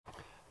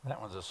That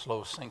one's a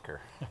slow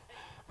sinker. So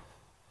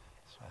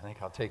I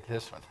think I'll take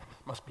this one.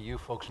 Must be you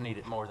folks need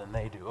it more than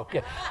they do.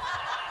 Okay.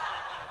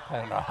 I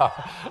don't know how.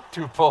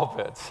 2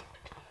 pulpits.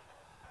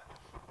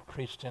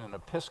 Preached in an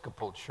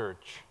Episcopal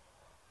church.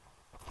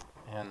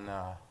 And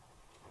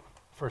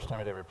first time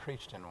I'd ever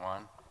preached in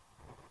one.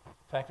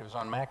 In fact, it was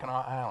on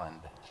Mackinac Island.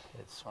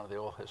 It's one of the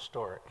old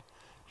historic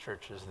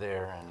churches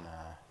there. And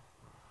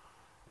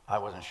I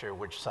wasn't sure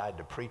which side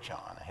to preach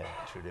on. I had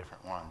 2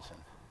 different ones. And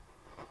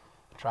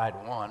tried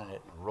one, and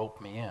it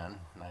roped me in. And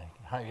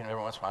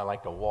every once in a while I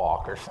like to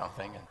walk or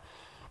something, and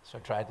so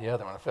I tried the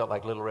other one. I felt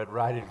like Little Red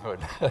Riding Hood.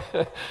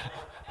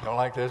 Don't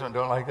like this one,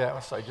 don't like that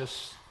one. So I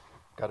just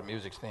got a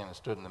music stand and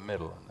stood in the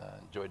middle, and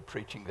enjoyed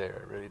preaching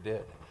there. I really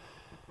did.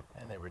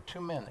 And there were 2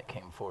 men that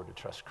came forward to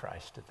trust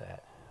Christ at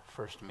that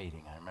first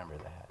meeting. I remember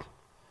that.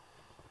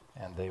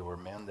 And they were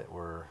men that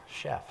were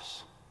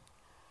chefs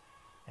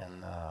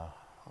in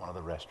one of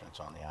the restaurants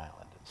on the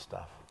island and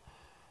stuff.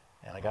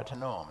 And I got to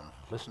know them and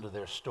listen to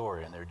their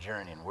story and their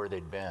journey and where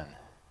they'd been.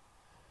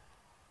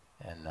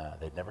 And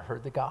they'd never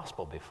heard the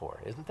gospel before.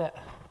 Isn't that?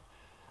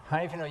 How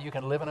many of you know you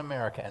can live in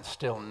America and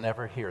still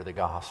never hear the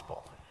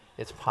gospel?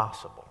 It's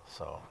possible.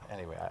 So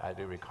anyway, I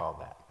do recall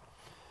that.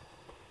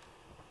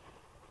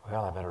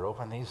 Well, I better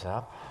open these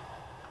up.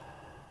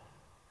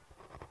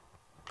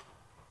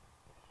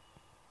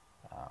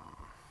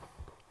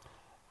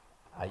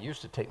 I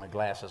used to take my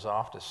glasses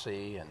off to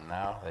see, and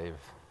now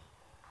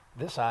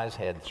this eye's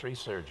had 3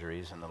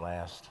 surgeries in the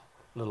last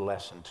little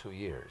less than 2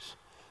 years.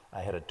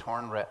 I had a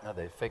torn retina,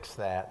 they fixed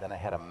that. Then I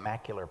had a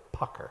macular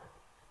pucker.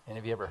 Any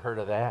of you ever heard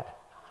of that?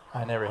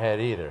 I never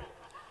had either.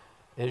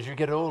 As you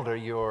get older,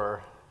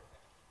 your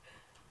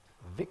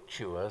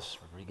victus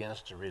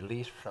begins to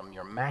release from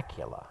your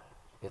macula.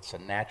 It's a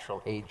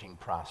natural aging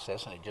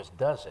process, and it just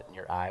does it, and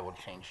your eye will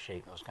change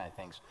shape and those kind of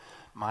things.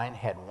 Mine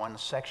had 1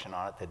 section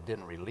on it that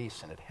didn't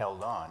release, and it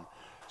held on.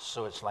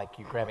 So it's like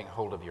you grabbing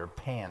hold of your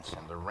pants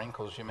and the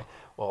wrinkles you make.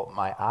 Well,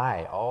 my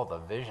eye, all the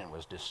vision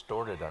was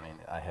distorted. I mean,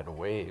 I had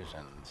waves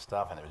and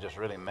stuff, and it was just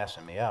really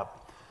messing me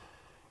up.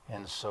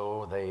 And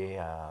so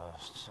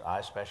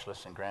eye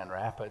specialist in Grand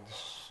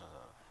Rapids,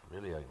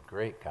 really a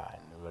great guy,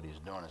 knew what he's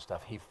doing and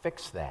stuff. He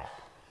fixed that,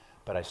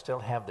 but I still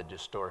have the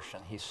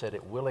distortion. He said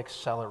it will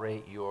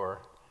accelerate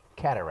your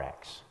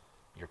cataracts,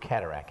 your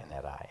cataract in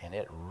that eye, and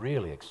it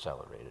really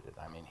accelerated it.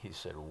 I mean, he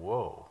said,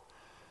 whoa.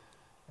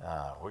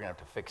 We're going to have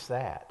to fix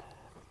that.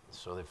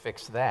 So they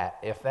fixed that.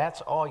 If that's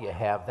all you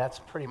have, that's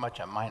pretty much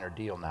a minor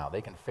deal now.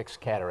 They can fix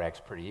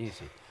cataracts pretty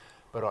easy.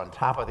 But on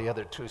top of the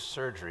other 2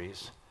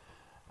 surgeries,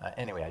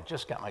 anyway, I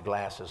just got my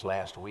glasses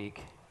last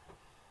week,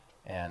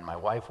 and my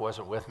wife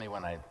wasn't with me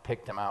when I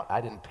picked them out.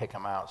 I didn't pick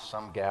them out.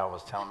 Some gal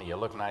was telling me, you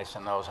look nice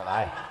in those,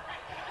 and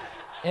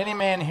any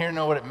man here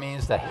know what it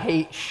means to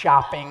hate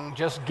shopping?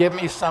 Just give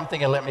me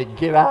something and let me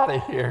get out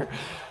of here.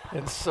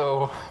 And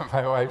so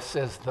my wife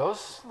says,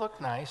 those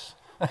look nice.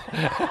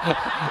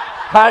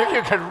 How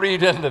you can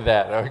read into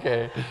that,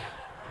 okay?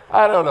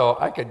 I don't know.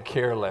 I could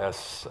care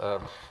less.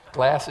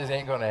 Glasses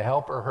ain't going to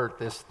help or hurt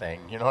this thing.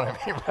 You know what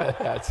I mean by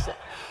that?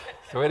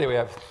 So anyway,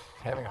 I'm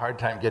having a hard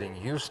time getting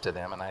used to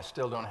them, and I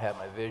still don't have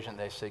my vision.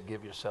 They say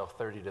give yourself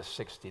 30 to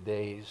 60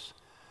 days.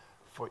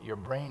 For your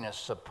brain is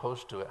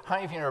supposed to. How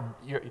many of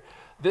you know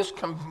this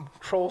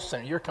control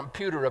center, your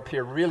computer up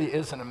here really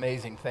is an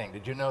amazing thing.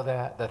 Did you know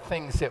that? The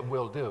things it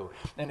will do.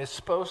 And it's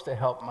supposed to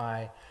help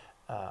my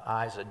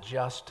eyes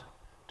adjust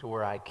to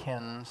where I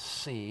can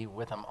see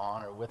with them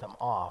on or with them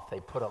off. They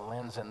put a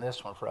lens in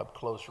this one for up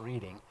close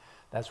reading.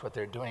 That's what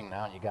they're doing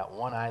now. And you got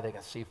one eye that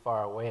can see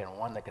far away and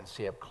one that can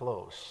see up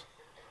close.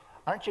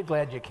 Aren't you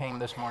glad you came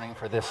this morning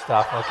for this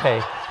stuff?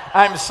 Okay.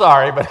 I'm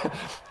sorry, but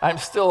I'm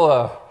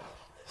still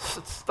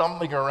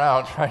stumbling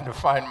around trying to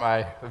find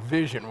my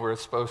vision where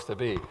it's supposed to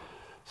be.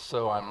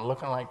 So I'm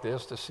looking like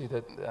this to see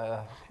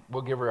that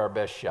we'll give her our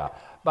best shot.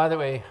 By the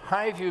way, how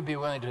many of you would be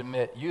willing to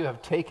admit you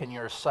have taken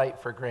your sight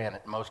for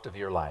granted most of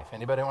your life?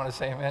 Anybody want to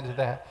say amen to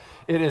that?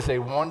 It is a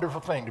wonderful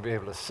thing to be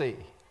able to see.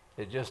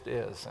 It just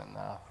is.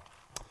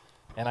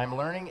 And I'm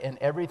learning in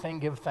everything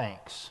give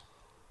thanks.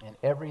 In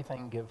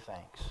everything give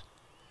thanks.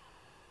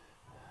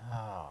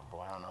 Oh,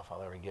 boy, I don't know if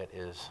I'll ever get.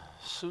 Is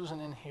Susan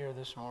in here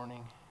this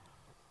morning?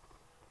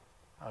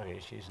 Okay,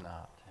 she's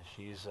not.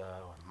 She's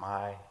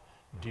my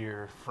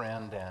dear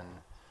friend and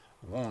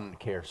wound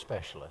care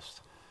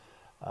specialist.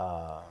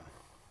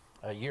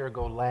 A year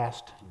ago,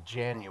 last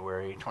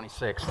January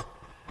 26th,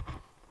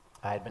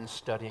 I had been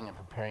studying and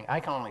preparing.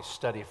 I can only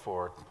study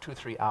for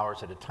 2-3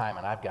 hours at a time,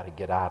 and I've got to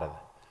get out of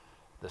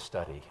the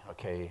study,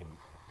 okay?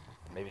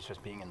 Maybe it's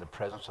just being in the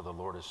presence of the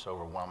Lord is so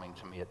overwhelming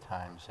to me at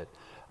times that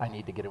I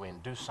need to get away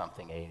and do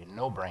something, a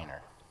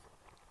no-brainer.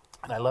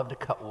 And I love to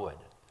cut wood.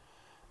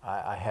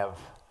 I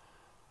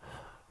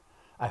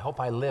hope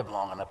I live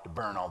long enough to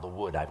burn all the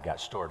wood I've got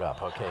stored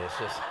up, okay? It's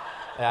just,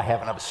 I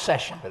have an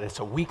obsession, but it's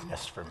a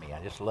weakness for me. I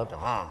just love to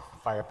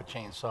fire up a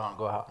chainsaw and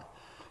go out and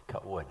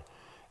cut wood.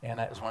 And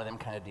that was one of them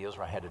kind of deals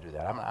where I had to do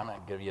that. I'm going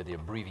to give you the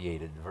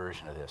abbreviated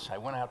version of this. I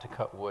went out to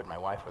cut wood. My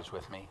wife was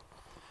with me.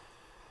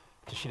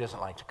 because she doesn't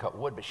like to cut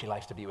wood, but she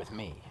likes to be with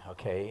me,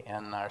 okay?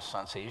 And our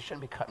son said, you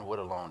shouldn't be cutting wood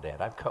alone, Dad.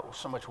 I've cut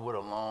so much wood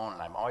alone,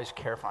 and I'm always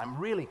careful. I'm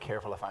really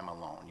careful if I'm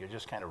alone. You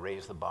just kind of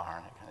raise the bar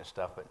and that kind of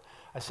stuff. But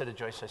I said to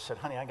Joyce, I said,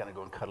 honey, I got to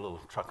go and cut a little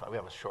truck. We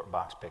have a short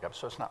box pickup,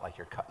 so it's not like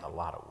you're cutting a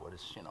lot of wood.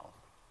 It's,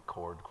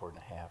 cord and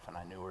a half. And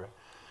I knew where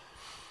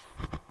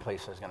a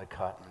place I was going to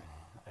cut. And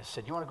I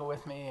said, you want to go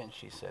with me? And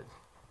she said,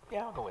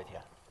 yeah, I'll go with you.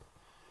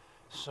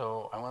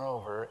 So I went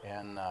over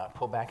and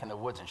pulled back in the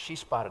woods, and she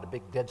spotted a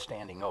big dead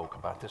standing oak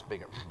about that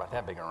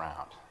big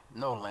around.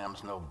 No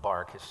limbs, no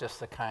bark. It's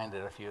just the kind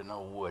that if you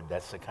know wood,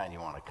 that's the kind you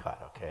want to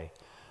cut, okay?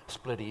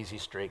 Split easy,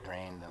 straight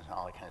grained, and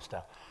all that kind of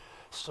stuff.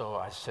 So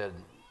I said,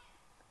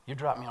 you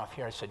drop me off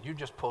here. I said, you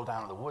just pull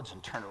down in the woods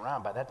and turn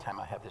around. By that time,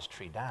 I have this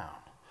tree down.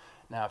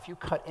 Now, if you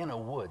cut in a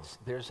woods,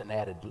 there's an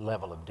added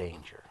level of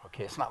danger,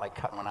 okay? It's not like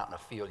cutting one out in a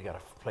field. You got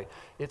to play.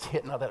 It's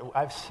hitting other.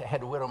 I've had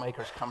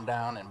widowmakers come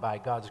down and by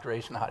God's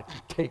grace not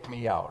take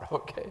me out,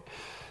 okay?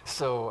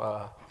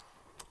 So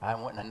I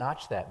went and I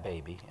notched that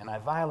baby, and I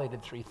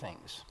violated 3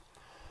 things.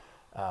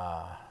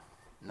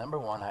 Number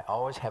 1, I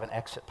always have an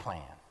exit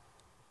plan,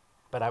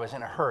 but I was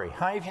in a hurry.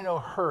 How many of you know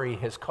hurry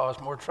has caused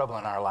more trouble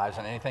in our lives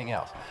than anything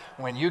else?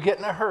 When you get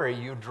in a hurry,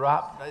 you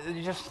drop,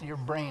 your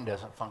brain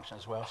doesn't function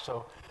as well.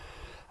 So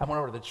I went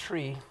over to the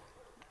tree,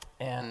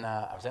 and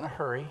I was in a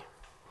hurry.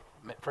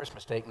 First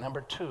mistake.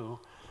 Number 2,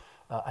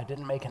 I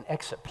didn't make an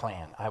exit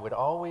plan. I would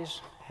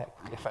always,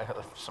 if I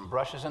have some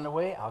brushes in the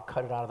way, I'll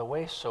cut it out of the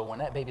way, so when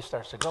that baby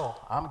starts to go,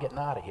 I'm getting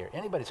out of here.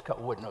 Anybody who's cut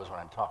wood knows what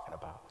I'm talking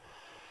about.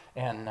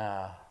 And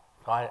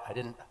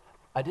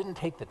I didn't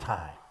take the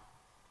time.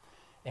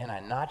 And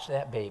I notched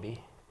that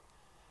baby,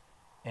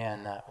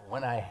 and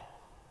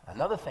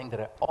another thing that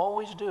I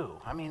always do,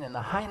 in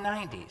the high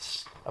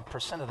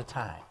 90s% of the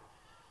time,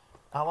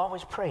 I'll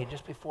always pray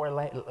just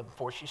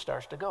before she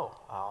starts to go.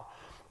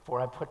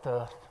 Before I put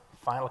the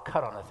final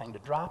cut on the thing to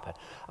drop it,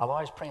 I'll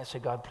always pray and say,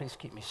 God, please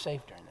keep me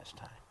safe during this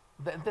time.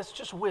 That's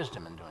just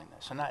wisdom in doing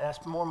this, and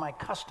that's more my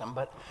custom,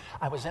 but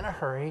I was in a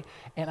hurry,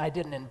 and I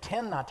didn't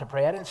intend not to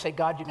pray. I didn't say,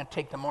 God, you can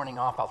take the morning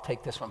off, I'll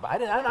take this one.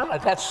 But I'm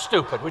not, that's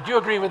stupid. Would you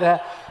agree with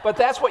that? But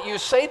that's what you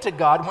say to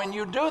God when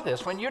you do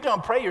this. When you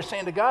don't pray, you're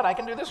saying to God, I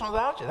can do this one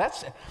without you.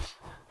 That's it.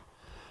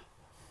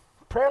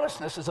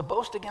 Prayerlessness is a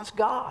boast against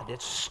God.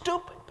 It's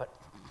stupid, but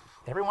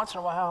every once in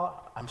a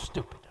while, I'm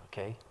stupid,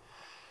 okay?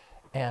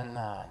 And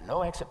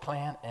no exit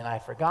plan, and I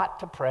forgot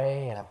to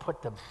pray, and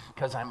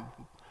because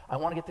I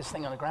want to get this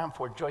thing on the ground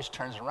before Joyce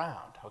turns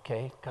around,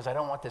 okay? Because I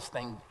don't want this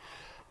thing.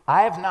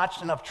 I have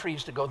notched enough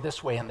trees to go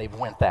this way, and they've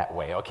went that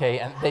way, okay?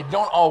 And they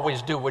don't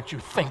always do what you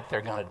think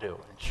they're going to do.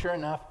 And sure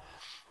enough,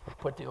 I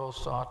put the old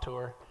saw to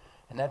her,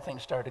 and that thing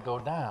started to go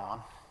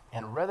down.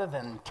 And rather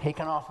than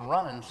taking off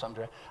running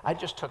somewhere, I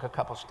just took a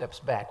couple steps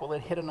back. Well,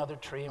 it hit another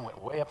tree and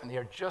went way up in the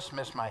air, just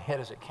missed my head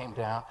as it came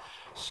down,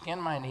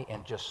 skinned my knee,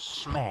 and just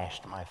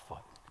smashed my foot.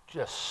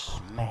 Just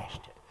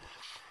smashed it.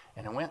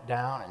 And it went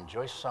down, and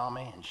Joyce saw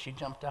me, and she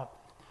jumped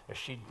up.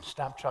 She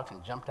stopped truck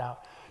and jumped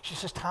out. She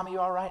says, Tommy, you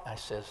all right? I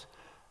says,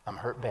 I'm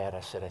hurt bad. I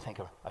said, I think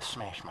I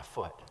smashed my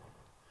foot.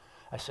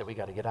 I said, we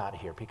got to get out of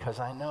here because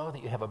I know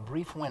that you have a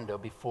brief window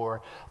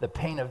before the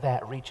pain of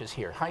that reaches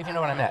here. How do you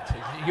know what I meant?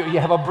 You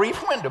have a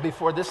brief window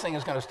before this thing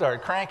is going to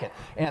start cranking.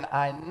 And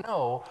I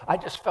know, I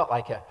just felt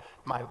like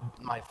my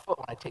foot,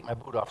 when I take my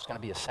boot off, is going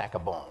to be a sack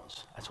of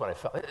bones. That's what I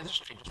felt. This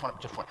tree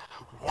just went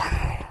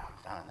wham,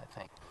 down in that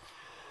thing.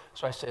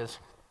 So I says,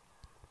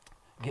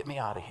 get me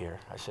out of here.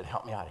 I said,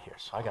 help me out of here.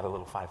 So I got a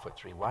little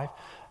 5'3" wife.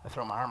 I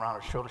throw my arm around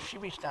her shoulder. She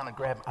reached down and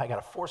grabbed, I got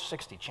a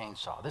 460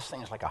 chainsaw. This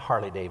thing is like a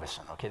Harley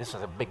Davidson, okay? This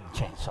is a big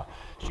chainsaw.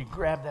 She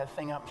grabbed that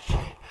thing up.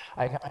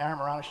 I got my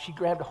arm around her. She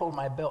grabbed a hold of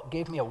my belt,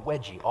 gave me a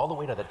wedgie all the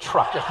way to the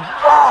truck. Just,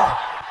 whoa!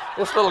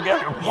 This little girl,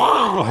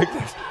 whoa, like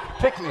this,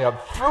 picked me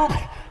up, threw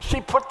me.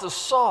 She put the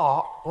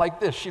saw like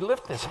this. She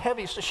lifted this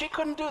heavy, so she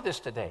couldn't do this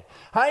today.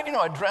 How do you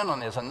know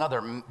adrenaline is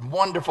another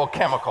wonderful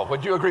chemical?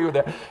 Would you agree with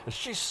that?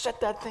 She set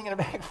that thing in the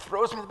back,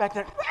 throws me in the back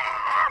there,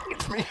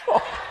 gets me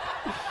home.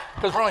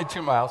 Because we're only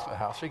 2 miles from the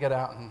house. We get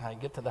out, and I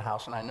get to the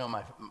house, and I know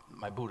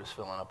my boot is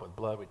filling up with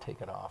blood. We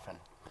take it off, and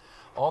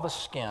all the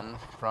skin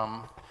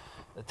from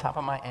the top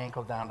of my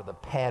ankle down to the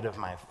pad of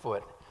my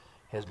foot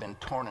has been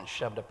torn and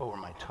shoved up over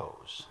my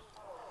toes.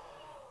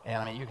 And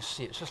I mean, you can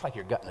see it's just like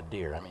you're gutting a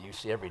deer. I mean, you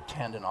see every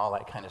tendon, all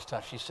that kind of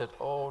stuff. She said,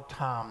 oh,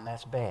 Tom,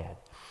 that's bad.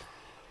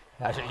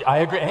 And I said, I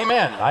agree.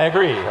 Amen. I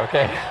agree.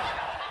 Okay.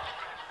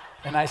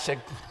 And I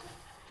said,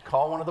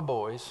 call one of the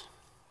boys.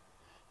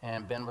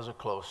 And Ben was the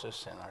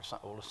closest, and our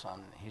oldest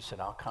son. He said,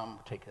 I'll come,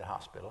 take you to the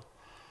hospital.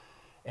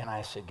 And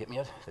I said,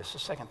 this is the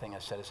second thing I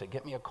said. I said,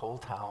 get me a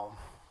cold towel.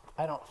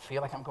 I don't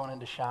feel like I'm going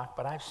into shock,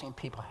 but I've seen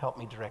people help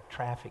me direct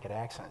traffic at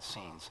accident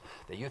scenes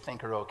that you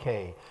think are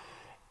okay.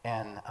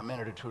 And a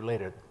minute or two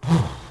later,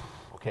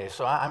 okay,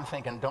 so I'm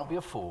thinking, don't be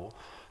a fool.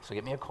 So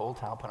get me a cold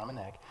towel, put it on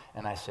my neck.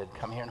 And I said,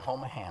 come here and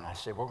hold my hand. I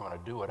said, we're going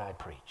to do what I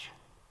preach.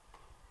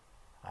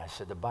 I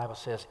said, the Bible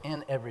says,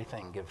 in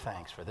everything give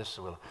thanks, for this is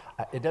the will.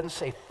 It doesn't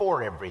say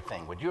for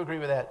everything. Would you agree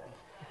with that?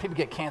 People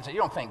get cancer. You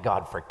don't thank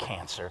God for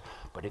cancer.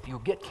 But if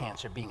you get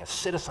cancer, being a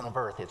citizen of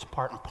earth, it's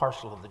part and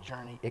parcel of the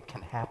journey. It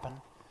can happen.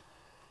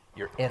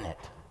 You're in it.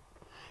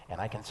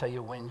 And I can tell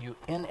you, when you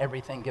in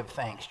everything give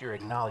thanks, you're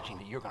acknowledging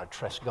that you're going to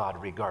trust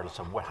God regardless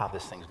of how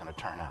this thing's going to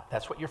turn out.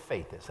 That's what your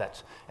faith is.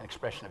 That's an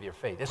expression of your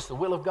faith. It's the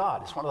will of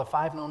God. It's one of the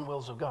 5 known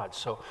wills of God.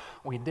 So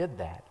we did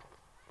that.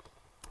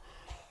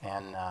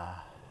 And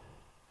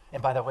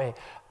by the way,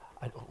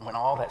 when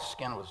all that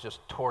skin was just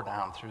tore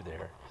down through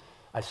there,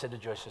 I said to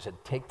Joyce, I said,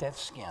 take that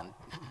skin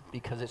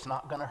because it's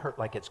not going to hurt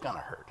like it's going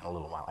to hurt in a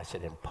little while. I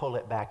said, and pull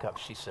it back up.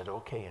 She said,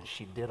 okay, and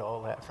she did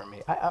all that for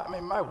me. I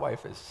mean, my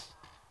wife is,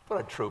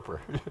 what a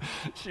trooper.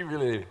 She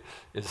really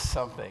is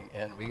something.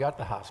 And we got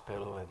to the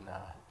hospital, and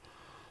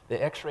they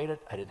x-rayed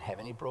it. I didn't have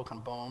any broken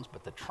bones,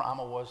 but the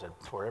trauma was it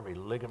tore every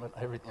ligament,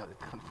 everything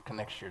that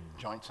connects your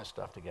joints and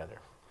stuff together.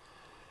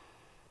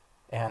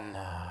 And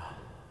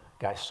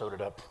guy sewed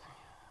it up.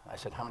 I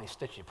said, how many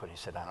stitches you put? He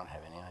said, I don't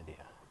have any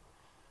idea.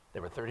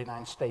 There were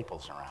 39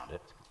 staples around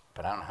it,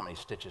 but I don't know how many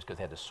stitches because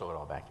they had to sew it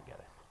all back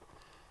together.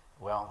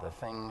 Well, the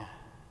thing,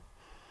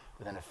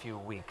 within a few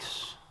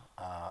weeks,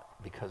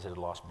 because it had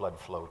lost blood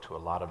flow to a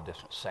lot of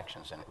different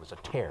sections, and it was a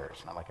tear.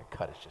 It's not like a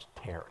cut, it's just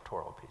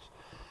tore a piece.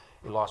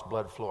 It lost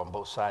blood flow on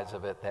both sides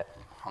of it. That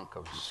hunk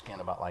of skin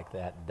about like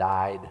that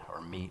died,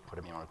 or meat,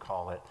 whatever you want to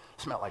call it.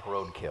 Smelled like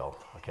roadkill,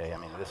 okay? I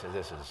mean, this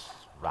is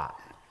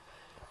rotten.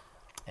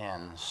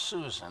 And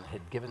Susan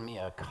had given me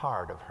a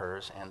card of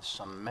hers and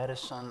some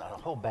medicine, a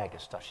whole bag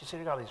of stuff. She said,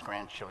 you got all these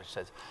grandchildren. She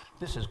says,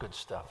 this is good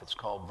stuff. It's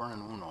called burn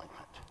and wound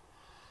ointment.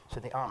 She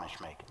said, the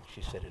Amish make it.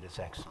 She said, it is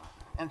excellent.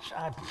 And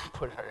I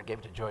gave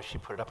it to Joyce. She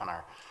put it up in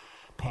our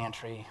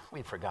pantry.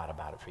 We forgot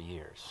about it for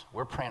years.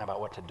 We're praying about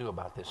what to do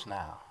about this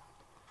now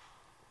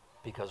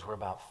because we're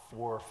about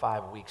 4 or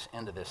 5 weeks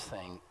into this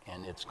thing,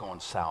 and it's going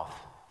south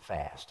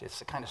fast. It's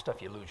the kind of stuff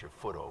you lose your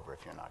foot over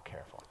if you're not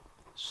careful.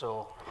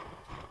 So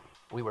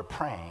we were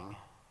praying,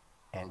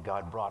 and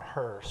God brought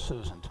her,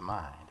 Susan, to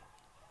mind.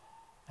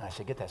 And I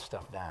said, get that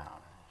stuff down.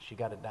 She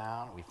got it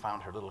down. We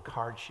found her little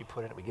card she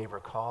put in it. We gave her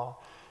a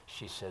call.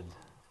 She said,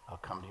 I'll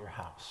come to your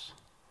house.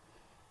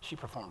 She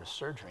performed a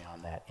surgery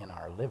on that in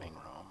our living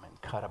room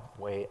and cut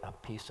away a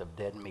piece of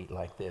dead meat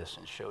like this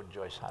and showed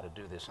Joyce how to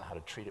do this and how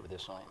to treat it with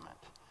this ointment.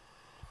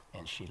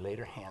 And she laid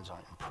her hands on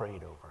it and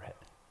prayed over it.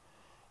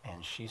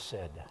 And she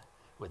said,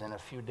 within a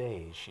few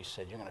days, she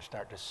said, you're going to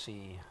start to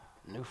see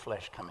new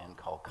flesh come in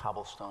called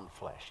cobblestone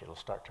flesh. It'll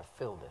start to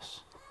fill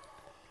this.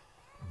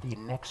 The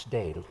next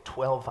day,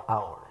 12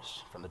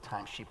 hours from the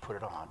time she put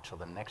it on till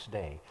the next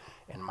day,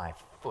 in my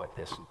foot,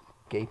 this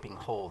gaping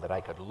hole that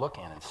I could look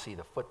in and see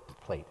the foot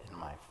plate in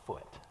my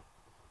foot,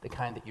 the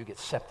kind that you get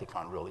septic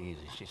on real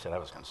easy. She said, I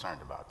was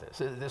concerned about this.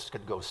 This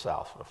could go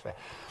south.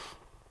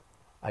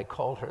 I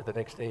called her the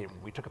next day, and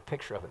we took a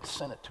picture of it and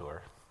sent it to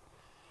her.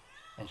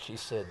 And she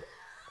said,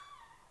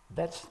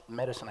 that's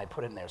medicine I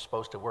put in there,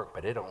 supposed to work,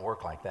 but it don't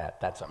work like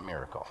that. That's a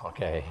miracle,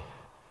 okay?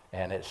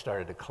 And it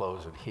started to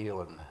close and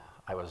heal, and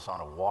I was on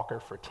a walker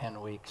for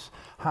 10 weeks.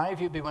 How many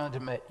of you be willing to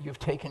admit you've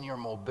taken your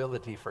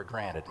mobility for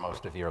granted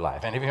most of your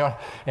life?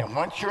 And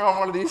once you're on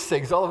one of these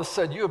things, all of a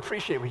sudden you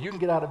appreciate when you can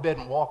get out of bed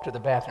and walk to the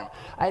bathroom.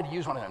 I had to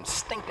use one of them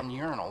stinking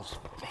urinals,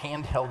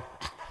 handheld.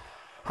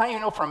 How do you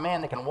know for a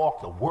man that can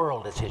walk, the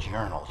world is his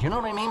urinals? You know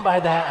what I mean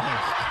by that?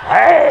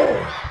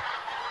 Hey!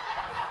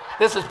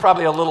 This is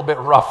probably a little bit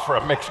rough for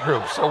a mixed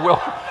group, so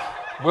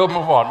we'll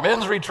move on.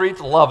 Men's retreats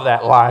love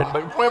that line,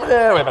 but we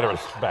better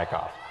back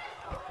off.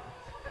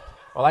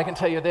 Well, I can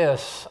tell you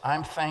this,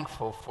 I'm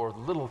thankful for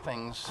little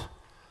things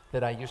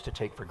that I used to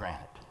take for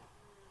granted.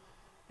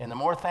 And the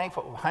more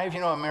thankful, how many of you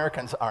know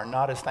Americans are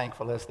not as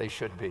thankful as they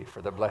should be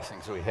for the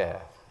blessings we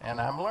have?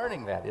 And I'm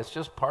learning that. It's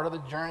just part of the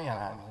journey,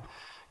 and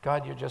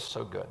God, you're just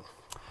so good.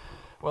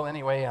 Well,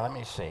 anyway, let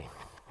me see.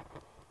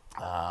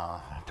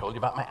 I've told you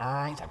about my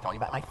eyes. I've told you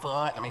about my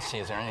foot. Let me see,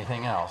 is there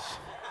anything else?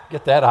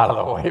 Get that out of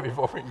the way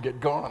before we can get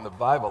going on the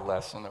Bible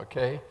lesson,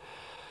 okay?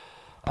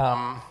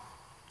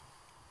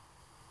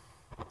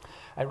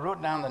 I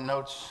wrote down the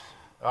notes.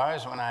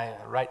 Always when I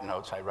write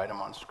notes, I write them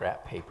on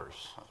scrap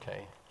papers,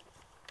 okay?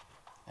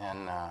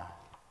 And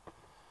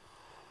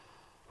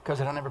because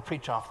I don't ever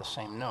preach off the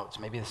same notes.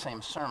 Maybe the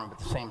same sermon, but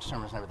the same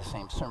sermon is never the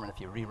same sermon if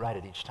you rewrite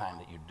it each time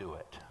that you do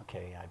it,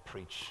 okay? I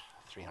preach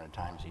 300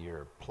 times a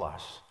year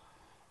plus.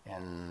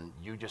 And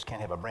you just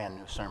can't have a brand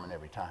new sermon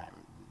every time.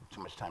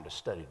 Too much time to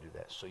study to do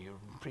that. So you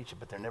preach it,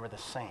 but they're never the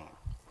same.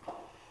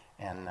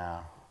 And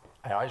I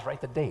always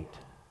write the date.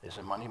 This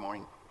is Monday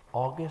morning,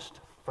 August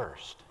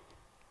 1st.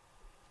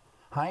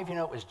 How many of you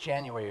know it was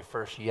January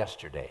 1st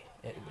yesterday?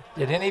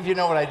 Did any of you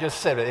know what I just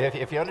said?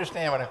 If you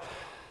understand what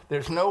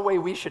there's no way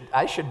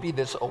I should be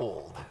this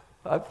old.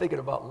 I'm thinking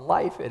about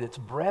life and its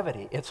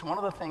brevity. It's one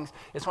of the things,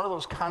 it's one of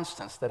those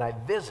constants that I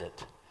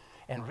visit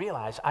and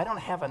realize I don't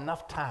have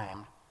enough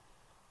time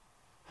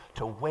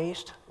to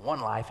waste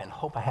one life and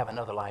hope I have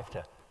another life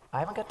I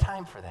haven't got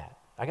time for that.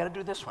 I got to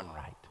do this one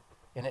right.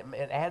 And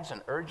it adds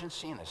an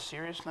urgency and a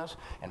seriousness,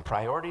 and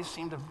priorities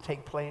seem to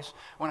take place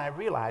when I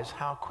realize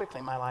how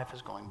quickly my life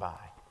is going by.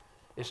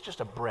 It's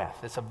just a breath.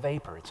 It's a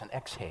vapor. It's an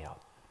exhale.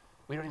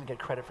 We don't even get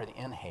credit for the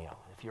inhale.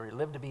 If you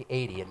live to be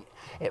 80 and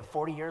at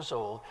 40 years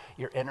old,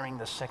 you're entering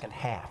the second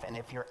half. And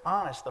if you're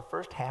honest, the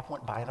first half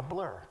went by in a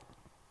blur.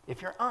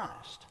 If you're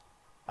honest.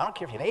 I don't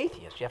care if you're an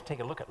atheist. You have to take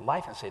a look at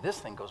life and say, this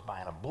thing goes by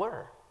in a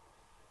blur.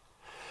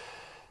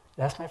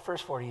 That's my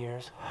first 40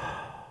 years.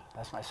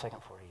 That's my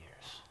second 40 years.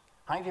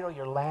 How many of you know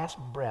your last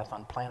breath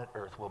on planet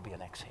Earth will be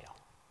an exhale?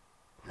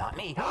 Not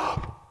me.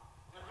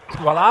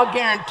 Well, I'll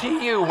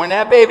guarantee you when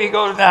that baby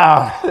goes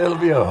down, it'll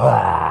be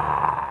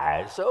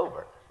it's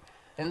over.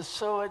 And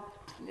so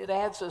it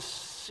adds a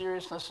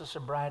seriousness of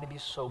sobriety to be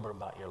sober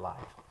about your life.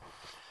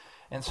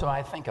 And so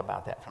I think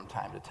about that from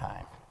time to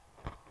time.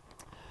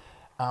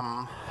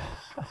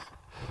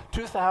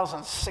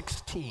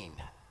 2016.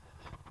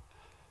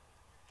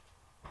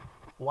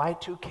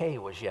 Y2K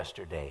was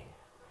yesterday.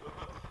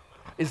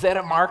 Is that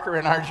a marker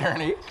in our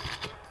journey?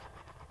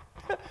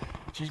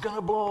 She's going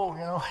to blow, you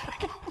know.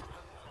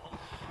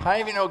 How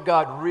many of you know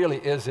God really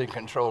is in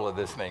control of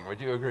this thing?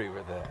 Would you agree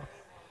with that?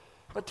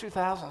 But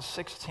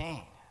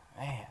 2016,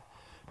 man.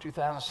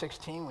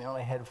 2016, we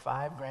only had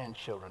 5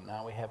 grandchildren.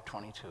 Now we have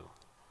 22.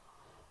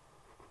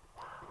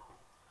 Wow.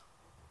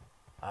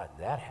 How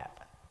did that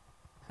happen?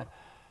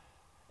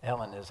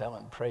 Ellen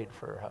prayed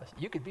for us.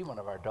 You could be one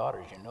of our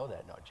daughters. You know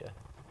that, don't you?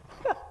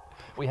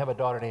 We have a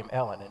daughter named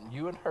Ellen, and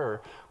you and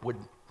her would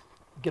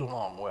get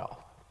along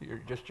well.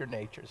 You're just your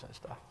natures and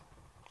stuff.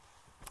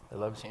 I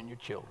love seeing your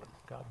children.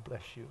 God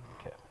bless you and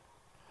Kevin.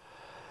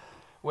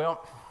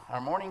 Well,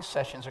 our morning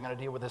sessions are going to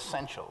deal with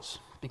essentials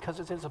because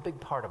it is a big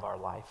part of our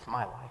life,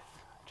 my life,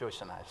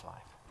 Joyce and I's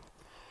life.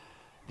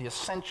 The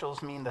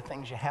essentials mean the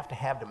things you have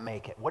to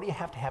make it. What do you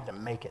have to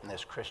make it in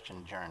this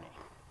Christian journey?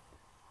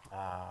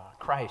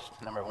 Christ,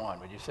 number one.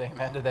 Would you say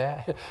amen to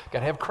that? Got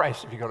to have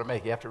Christ if you're going to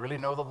make it. You have to really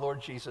know the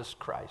Lord Jesus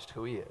Christ,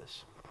 who he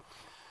is.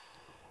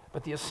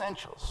 But the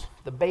essentials,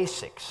 the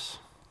basics,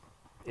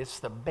 it's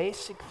the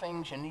basic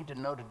things you need to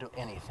know to do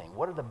anything.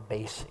 What are the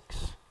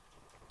basics?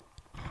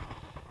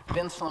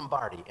 Vince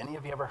Lombardi, any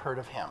of you ever heard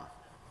of him?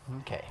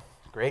 Okay,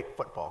 great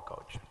football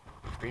coach,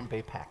 Green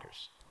Bay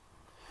Packers.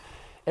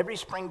 Every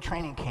spring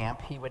training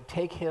camp, he would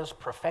take his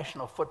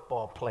professional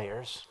football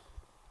players,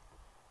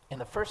 and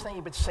the first thing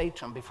he would say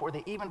to them before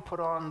they even put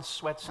on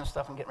sweats and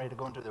stuff and get ready to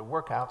go and do their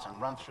workouts and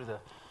run through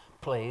the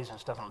plays and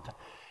stuff,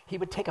 he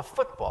would take a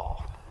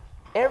football.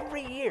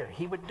 Every year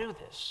he would do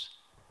this.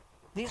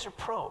 These are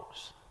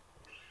pros.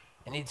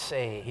 And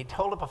he'd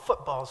hold up a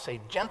football and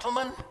say,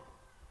 gentlemen,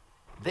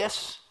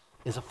 this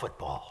is a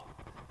football.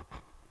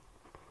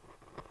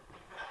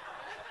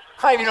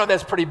 How many of you know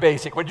that's pretty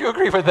basic? Would you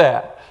agree with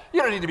that?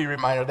 You don't need to be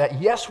reminded of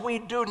that. Yes, we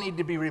do need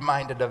to be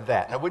reminded of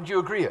that. Now, would you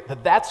agree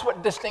that that's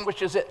what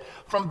distinguishes it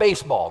from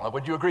baseball? Now,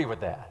 would you agree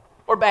with that?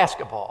 Or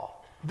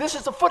basketball? This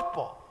is a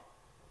football.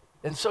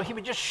 And so he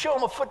would just show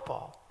them a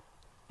football.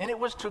 And it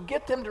was to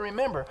get them to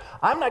remember,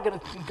 I'm not going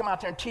to come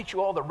out there and teach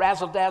you all the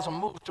razzle-dazzle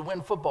moves to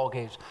win football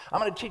games. I'm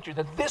going to teach you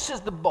that this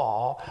is the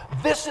ball,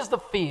 this is the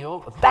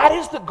field, that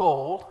is the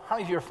goal. How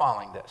many of you are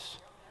following this?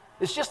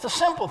 It's just the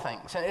simple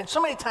things. And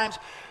so many times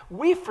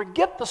we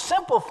forget the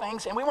simple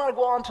things and we want to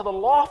go on to the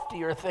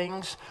loftier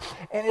things,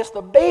 and it's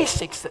the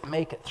basics that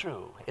make it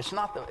through. It's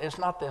not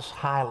this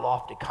high,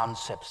 lofty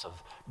concepts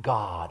of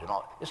God and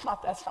all. That's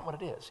not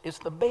what it is. It's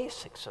the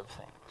basics of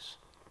things.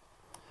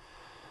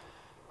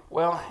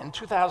 Well, in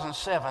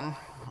 2007,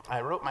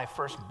 I wrote my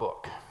first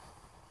book,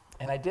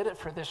 and I did it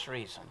for this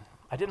reason.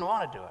 I didn't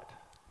want to do it.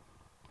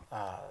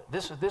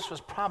 This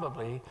was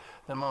probably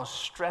the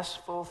most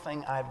stressful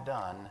thing I've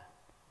done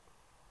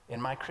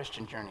in my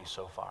Christian journey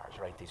so far, is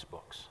write these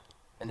books.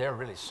 And they're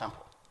really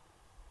simple,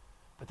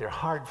 but they're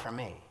hard for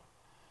me.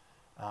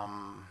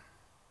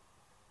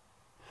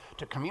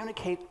 To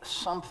communicate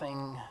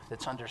something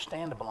that's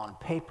understandable on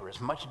paper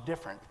is much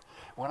different.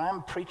 When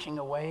I'm preaching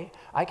away,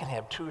 I can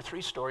have 2 or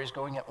 3 stories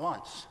going at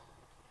once.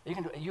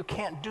 You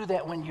can't do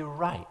that when you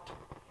write.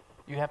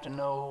 You have to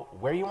know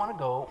where you want to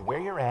go, where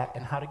you're at,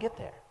 and how to get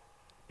there.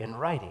 In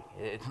writing,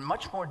 it's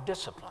much more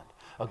disciplined.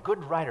 A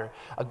good writer,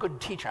 a good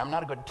teacher. I'm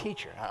not a good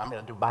teacher. I'm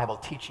going to do Bible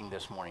teaching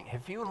this morning.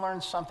 If you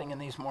learn something in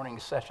these morning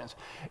sessions,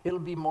 it'll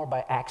be more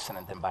by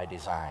accident than by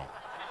design.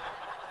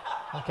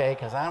 Okay,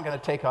 because I'm going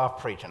to take off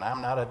preaching.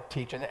 I'm not a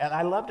teacher. And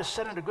I love to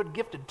sit under good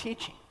gifted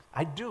teaching.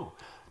 I do.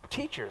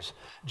 Teachers,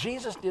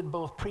 Jesus did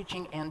both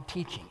preaching and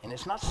teaching, and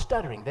it's not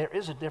stuttering. There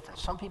is a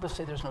difference. Some people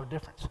say there's no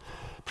difference.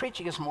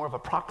 Preaching is more of a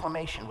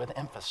proclamation with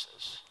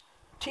emphasis.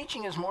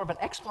 Teaching is more of an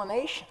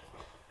explanation.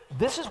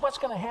 This is what's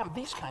going to happen,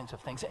 these kinds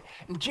of things.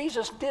 And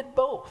Jesus did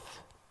both,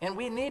 and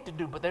we need to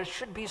do, but there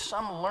should be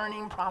some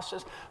learning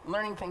process,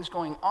 learning things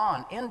going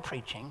on in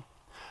preaching,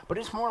 but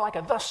it's more like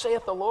a thus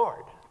saith the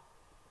Lord.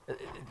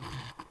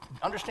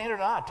 Understand it or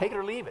not, take it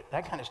or leave it,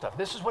 that kind of stuff.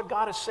 This is what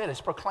God has said. It's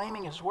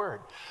proclaiming his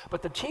word.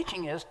 But the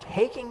teaching is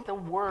taking the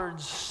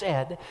words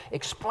said,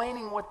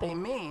 explaining what they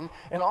mean,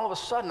 and all of a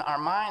sudden our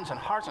minds and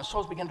hearts and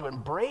souls begin to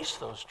embrace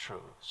those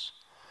truths.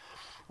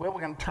 Well,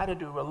 we're going to try to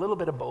do a little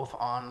bit of both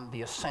on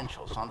the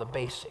essentials, on the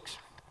basics.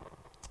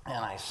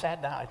 And I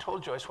sat down, I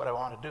told Joyce what I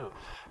want to do,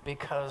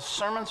 because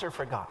sermons are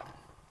forgotten.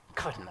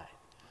 Good night.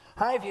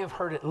 How many of you have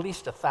heard at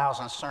least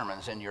 1,000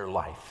 sermons in your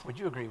life? Would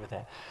you agree with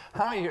that?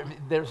 How many of you,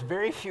 there's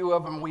very few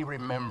of them we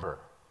remember.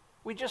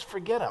 We just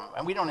forget them,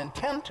 and we don't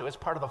intend to. It's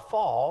part of the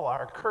fall,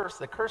 our curse,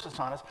 the curse that's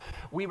on us.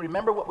 We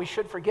remember what we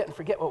should forget and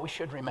forget what we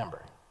should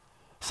remember.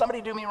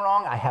 Somebody do me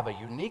wrong, I have a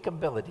unique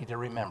ability to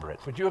remember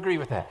it. Would you agree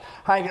with that?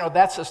 How many of you know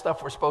that's the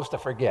stuff we're supposed to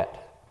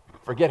forget?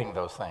 Forgetting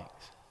those things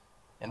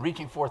and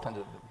reaching forth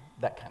into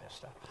that kind of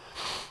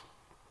stuff.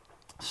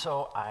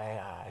 So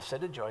I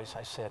said to Joyce,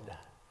 I said,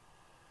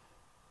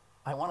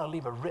 I want to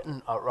leave a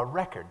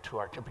record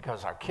to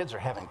because our kids are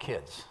having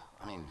kids.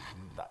 I mean,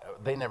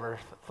 they never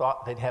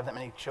thought they'd have that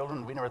many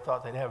children. We never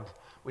thought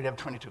we'd have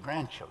 22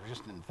 grandchildren. We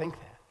just didn't think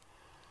that.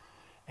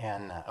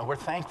 And we're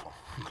thankful.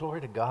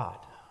 Glory to God.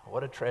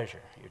 What a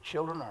treasure. Your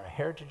children are a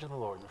heritage of the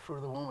Lord, and the fruit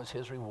of the womb is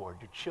his reward.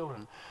 Your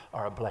children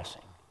are a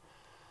blessing.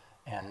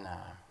 And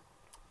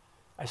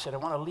I said, I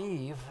want to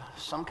leave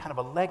some kind of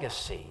a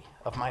legacy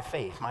of my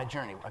faith, my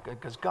journey,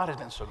 because God has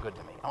been so good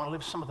to me. I want to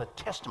leave some of the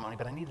testimony,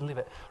 but I need to leave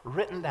it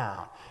written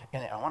down.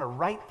 And I want to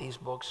write these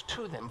books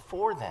to them,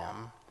 for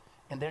them,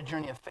 in their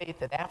journey of faith,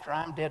 that after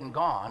I'm dead and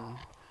gone,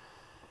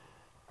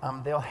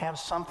 they'll have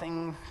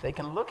something they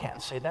can look at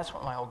and say, that's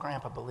what my old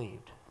grandpa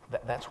believed.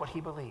 That's what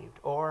he believed.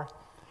 Or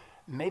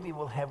maybe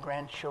we'll have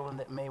grandchildren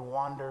that may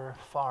wander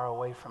far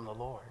away from the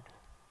Lord.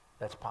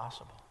 That's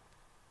possible.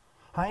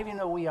 How many of you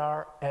know we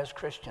are, as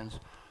Christians,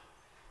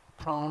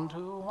 prone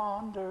to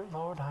wander,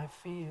 Lord, I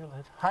feel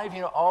it. How many of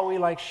you know all we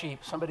like sheep,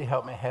 somebody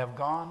help me, have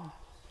gone?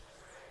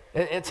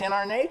 It's in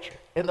our nature.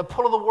 In the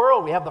pull of the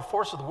world, we have the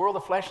force of the world,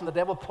 the flesh, and the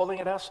devil pulling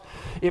at us.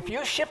 If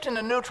you shift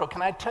into neutral,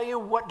 can I tell you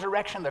what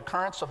direction the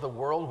currents of the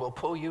world will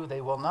pull you?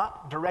 They will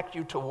not direct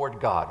you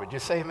toward God. Would you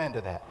say amen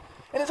to that?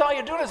 And it's all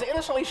you're doing is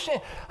innocently sin.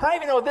 How many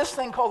of you know this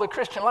thing called the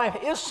Christian life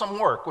is some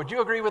work? Would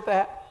you agree with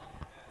that?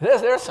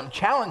 There's some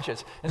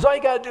challenges. And so all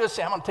you got to do is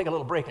say, I'm going to take a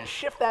little break and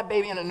shift that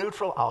baby into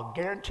neutral. I'll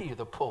guarantee you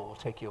the pull will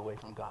take you away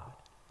from God.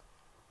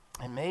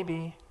 And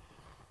maybe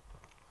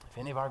if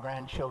any of our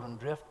grandchildren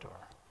drift or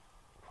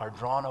are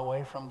drawn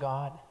away from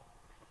God,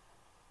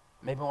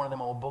 maybe one of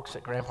them old books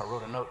that Grandpa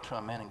wrote a note to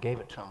them in and gave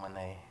it to them when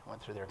they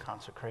went through their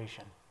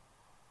consecration,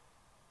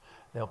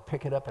 they'll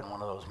pick it up in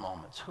one of those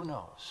moments. Who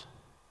knows?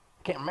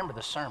 Can't remember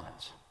the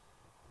sermons,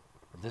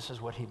 but this is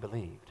what he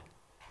believed.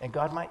 And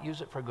God might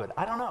use it for good.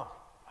 I don't know.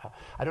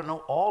 I don't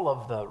know all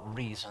of the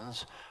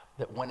reasons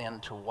that went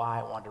into why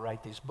I wanted to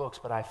write these books,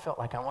 but I felt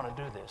like I want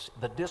to do this.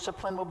 The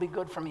discipline will be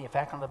good for me. In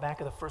fact, on the back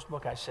of the first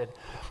book, I said,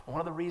 one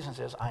of the reasons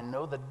is I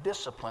know the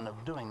discipline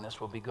of doing this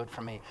will be good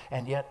for me,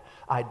 and yet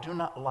I do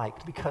not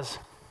like, because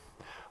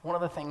one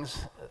of the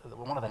things,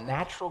 one of the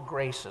natural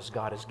graces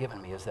God has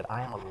given me is that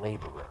I am a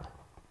laborer.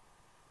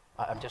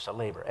 I'm just a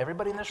laborer.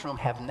 Everybody in this room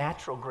have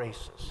natural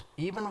graces.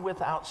 Even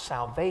without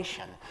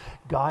salvation,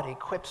 God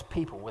equips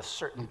people with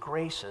certain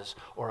graces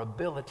or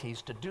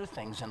abilities to do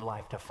things in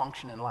life, to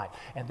function in life.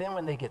 And then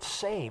when they get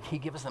saved, he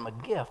gives them a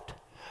gift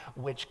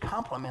which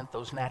complement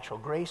those natural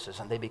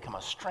graces, and they become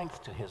a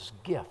strength to his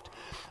gift.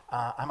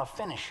 I'm a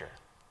finisher.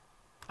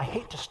 I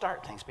hate to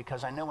start things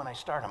because I know when I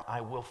start them,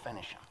 I will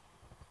finish them.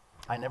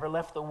 I never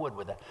left the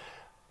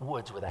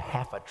woods with a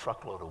half a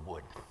truckload of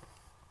wood.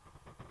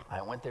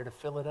 I went there to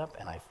fill it up,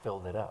 and I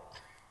filled it up.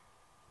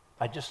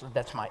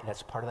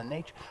 That's part of the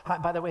nature.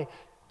 By the way,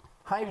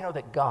 how do you know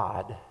that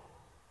God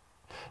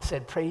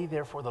said, pray ye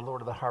therefore the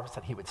Lord of the harvest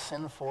that he would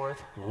send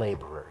forth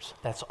laborers?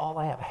 That's all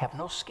I have. I have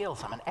no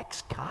skills. I'm an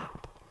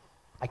ex-cop.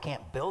 I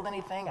can't build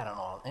anything. I don't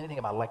know anything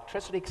about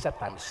electricity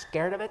except I'm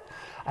scared of it.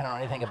 I don't know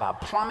anything about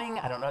plumbing.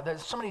 I don't know.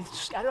 There's so many,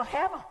 I don't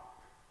have them.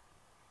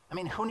 I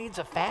mean, who needs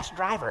a fast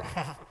driver?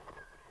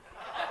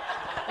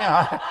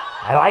 I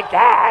like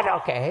that,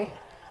 okay.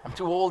 I'm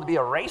too old to be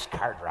a race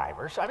car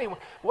driver. So, I mean,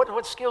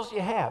 what skills do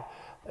you have?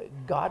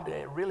 God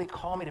really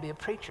called me to be a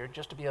preacher,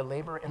 just to be a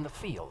laborer in the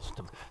fields,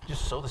 to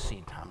just sow the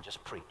seed, Tom,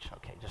 just preach,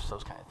 okay, just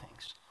those kind of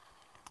things.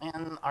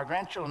 And our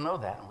grandchildren know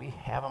that, and we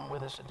have them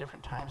with us at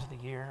different times of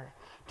the year,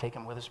 take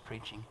them with us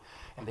preaching,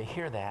 and they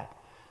hear that,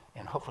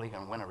 and hopefully you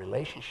can win a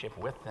relationship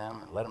with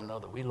them and let them know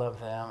that we love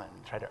them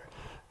and try to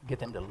get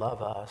them to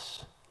love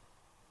us.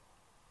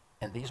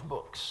 And these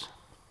books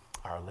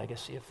are a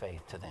legacy of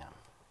faith to them.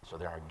 So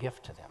they're our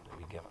gift to them that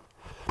we give them.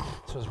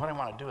 So what I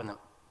want to do in the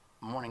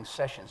morning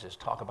sessions is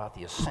talk about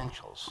the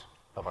essentials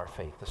of our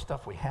faith, the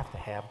stuff we have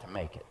to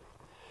make it.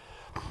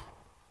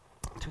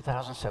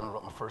 2007, I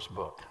wrote my first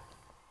book.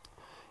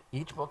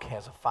 Each book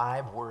has a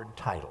 5-word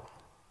title.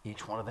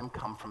 Each one of them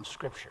come from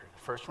Scripture.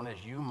 The first one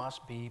is, You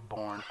Must Be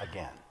Born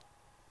Again.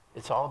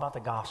 It's all about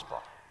the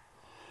gospel.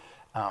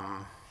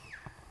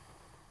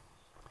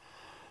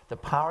 The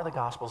power of the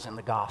gospel is in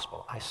the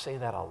gospel. I say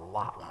that a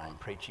lot when I'm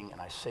preaching,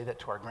 and I say that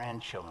to our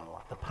grandchildren a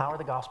lot. The power of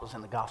the gospel is in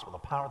the gospel. The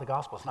power of the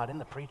gospel is not in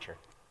the preacher.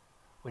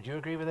 Would you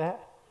agree with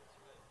that?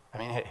 I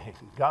mean,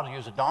 God will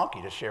use a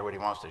donkey to share what he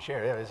wants to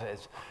share.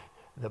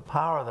 The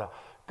power of the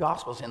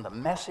gospel is in the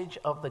message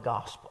of the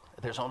gospel.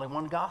 There's only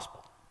one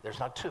gospel. There's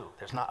not two.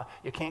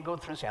 You can't go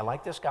through and say, I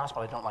like this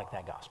gospel, I don't like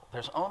that gospel.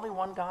 There's only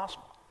one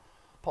gospel.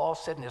 Paul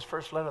said in his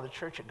first letter to the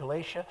church at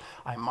Galatia,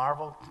 I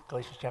marvel,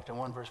 Galatians chapter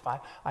 1, verse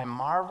 5, I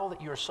marvel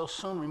that you are so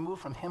soon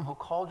removed from him who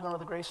called you under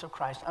the grace of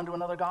Christ unto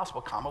another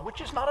gospel, which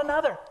is not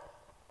another.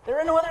 There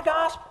are no other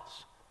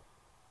gospels.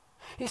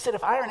 He said,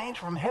 if I or an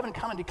angel from heaven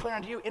come and declare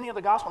unto you any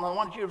other gospel than the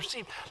one that you have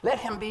received, let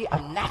him be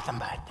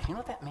anathema. Do you know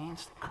what that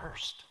means?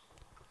 Cursed.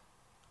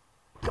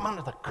 Come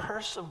under the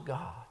curse of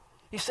God.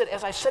 He said,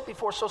 as I said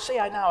before, so say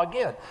I now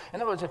again.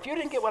 In other words, if you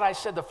didn't get what I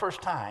said the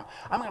first time,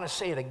 I'm going to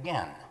say it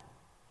again.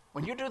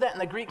 When you do that in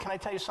the Greek, can I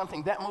tell you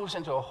something? That moves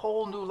into a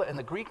whole new, in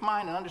the Greek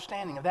mind and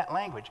understanding of that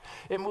language,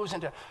 it moves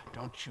into,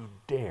 don't you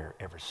dare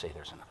ever say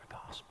there's another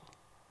gospel.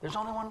 There's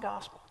only one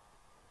gospel.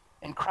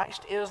 And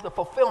Christ is the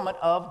fulfillment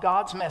of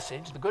God's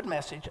message, the good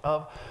message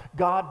of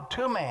God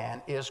to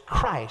man is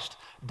Christ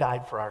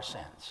died for our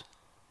sins.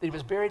 That he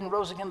was buried and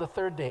rose again the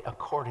third day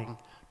according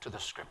to the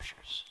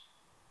scriptures,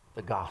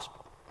 the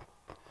gospel.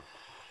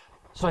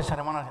 So I said,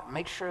 I want to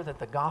make sure that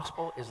the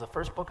gospel is the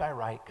first book I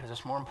write because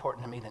it's more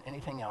important to me than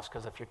anything else,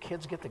 because if your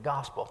kids get the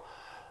gospel,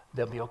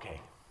 they'll be okay.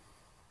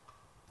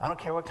 I don't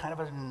care what kind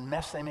of a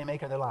mess they may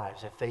make of their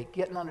lives. If they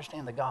get and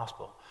understand the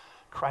gospel,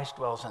 Christ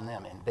dwells in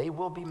them, and they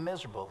will be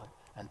miserable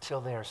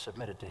until they are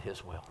submitted to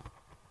his will.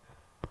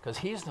 Because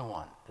he's the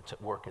one that's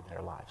at work in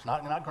their lives.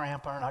 Not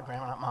grandpa, not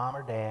grandma, not mom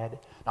or dad,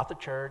 not the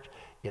church.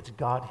 It's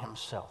God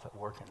himself at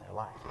work in their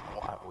life.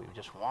 We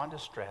just want to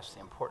stress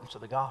the importance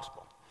of the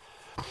gospel.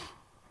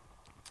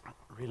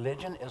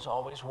 Religion is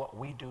always what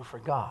we do for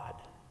God.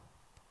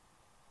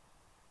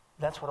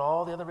 That's what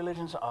all the other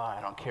religions are.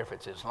 I don't care if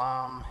it's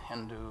Islam,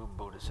 Hindu,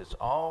 Buddhist. It's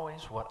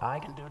always what I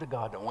can do to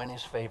God to win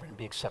his favor and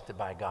be accepted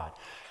by God.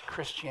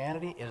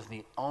 Christianity is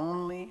the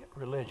only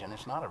religion.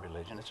 It's not a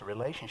religion. It's a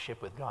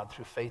relationship with God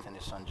through faith in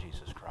his son,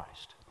 Jesus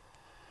Christ.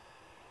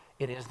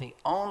 It is the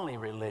only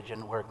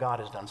religion where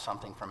God has done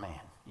something for man.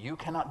 You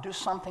cannot do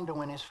something to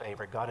win his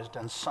favor. God has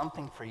done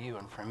something for you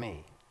and for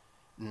me,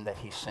 in that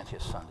he sent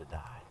his son to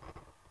die.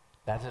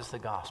 That is the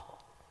gospel.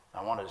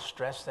 I wanted to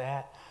stress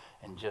that,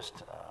 and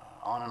just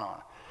on and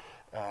on.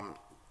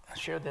 I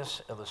shared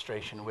this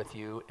illustration with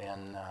you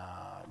in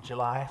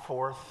July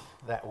 4th.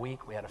 That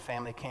week we had a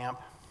family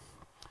camp.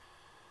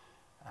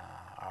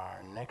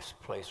 Our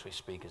next place we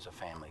speak is a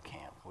family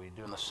camp. We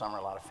do in the summer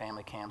a lot of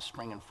family camps,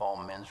 spring and fall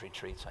men's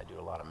retreats. I do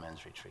a lot of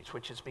men's retreats,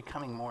 which is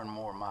becoming more and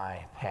more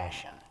my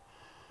passion,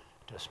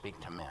 to speak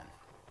to men.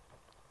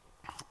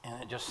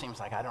 And it just seems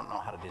like I don't know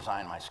how to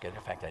design my schedule.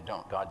 In fact, I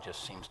don't. God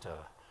just seems to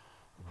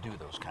do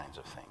those kinds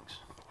of things.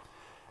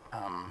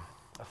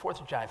 A 4th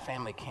of July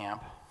family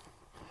camp,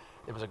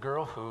 there was a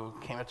girl who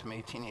came up to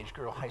me, teenage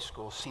girl, high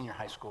school, senior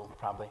high school,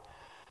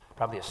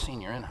 probably a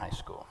senior in high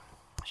school.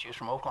 She was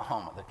from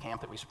Oklahoma. The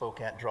camp that we spoke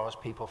at draws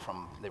people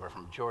they were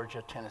from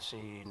Georgia,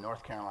 Tennessee,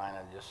 North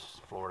Carolina,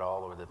 just Florida,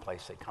 all over the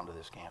place. They come to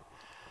this camp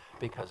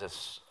because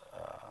it's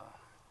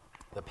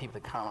the people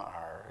that come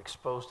are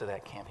exposed to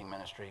that camping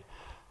ministry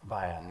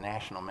by a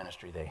national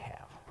ministry they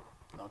have.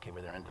 Okay,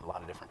 where they're into a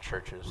lot of different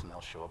churches, and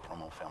they'll show a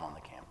promo film on the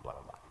camp, blah,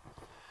 blah,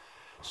 blah.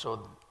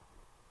 So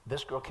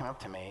this girl came up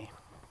to me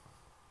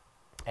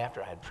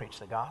after I had preached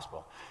the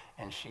gospel,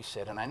 and she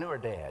said, and I knew her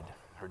dad.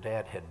 Her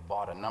dad had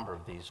bought a number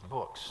of these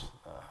books.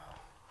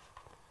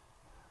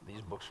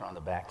 These books are on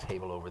the back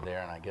table over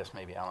there, and I guess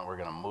maybe, Alan, we're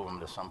going to move them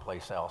to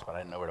someplace else, but I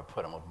didn't know where to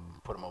put them. We'll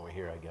put them over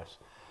here, I guess.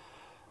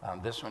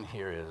 This one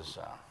here is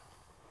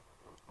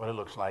what it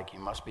looks like. You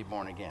must be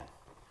born again.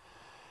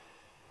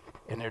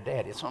 And their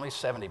dad, it's only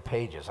 70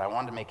 pages. I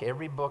wanted to make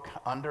every book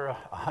under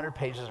 100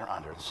 pages or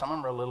under. Some of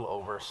them are a little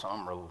over,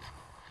 some are,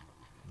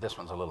 this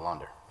one's a little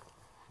under.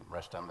 The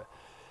rest of them,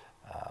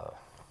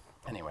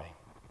 anyway.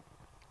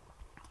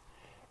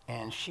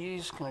 And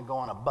she's going to go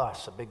on a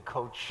bus, a big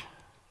coach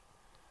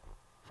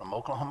from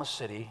Oklahoma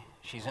City.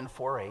 She's in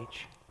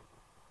 4-H.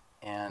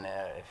 And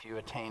if you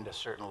attained a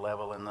certain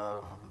level in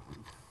the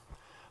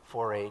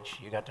 4-H,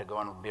 you got to go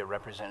and be a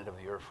representative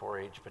of your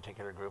 4-H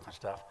particular group and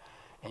stuff.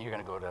 And you're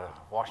going to go to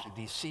Washington,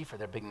 D.C. for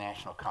their big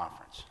national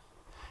conference.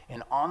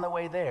 And on the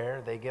way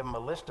there, they give them a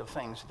list of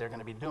things that they're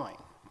going to be doing,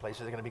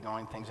 places they're going to be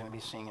going, things they're going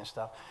to be seeing and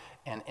stuff,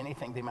 and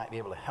anything they might be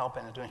able to help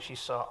in and do. And she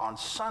saw on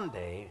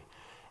Sunday,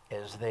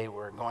 as they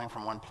were going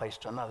from one place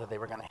to another, they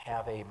were going to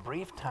have a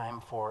brief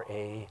time for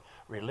a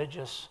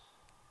religious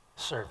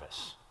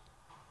service.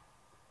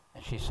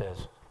 And she says,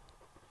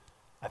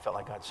 I felt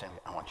like God said,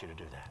 I want you to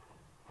do that.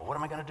 Well, what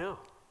am I going to do?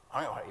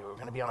 I don't know, you're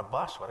going to be on a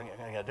bus. What am I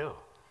going to do?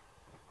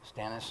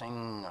 Stand and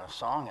sing a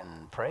song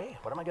and pray?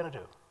 What am I going to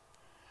do?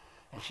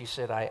 And she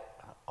said, I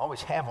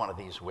always have one of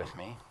these with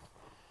me.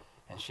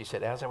 And she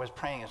said, as I was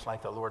praying, it's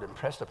like the Lord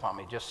impressed upon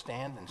me, just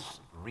stand and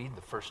read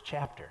the first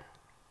chapter,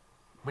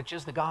 which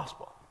is the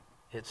gospel.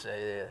 It's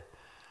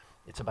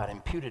about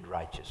imputed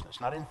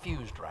righteousness, not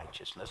infused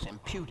righteousness,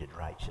 imputed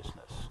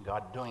righteousness.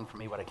 God doing for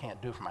me what I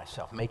can't do for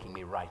myself, making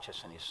me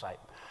righteous in his sight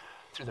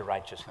through the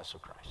righteousness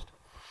of Christ.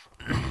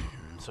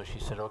 So she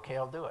said, okay,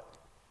 I'll do it.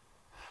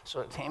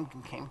 So it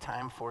came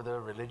time for the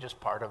religious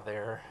part of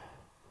their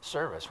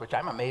service, which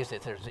I'm amazed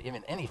that there's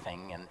even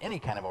anything in any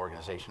kind of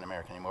organization in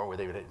America anymore where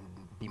they would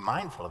be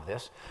mindful of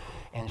this.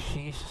 And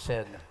she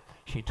said,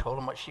 She told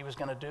him what she was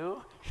going to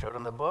do, showed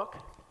him the book,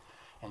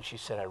 and she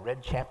said, I read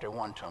chapter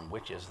 1 to him,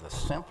 which is the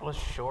simplest,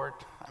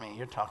 short, I mean,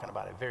 you're talking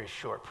about a very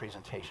short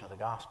presentation of the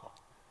gospel.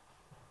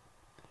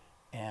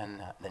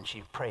 And then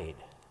she prayed.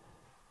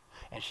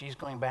 And she's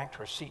going back to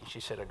her seat, and she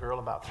said, a girl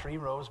about 3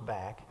 rows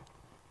back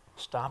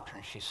stopped her,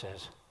 and she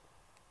says,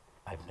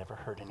 I've never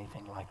heard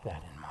anything like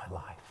that in my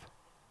life.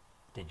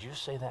 Did you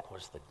say that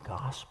was the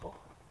gospel?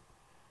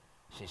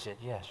 She said,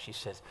 yes. She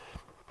says,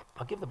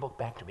 I'll give the book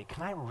back to me.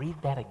 Can I read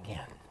that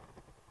again?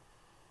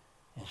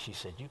 And she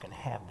said, you can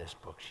have this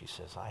book. She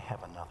says, I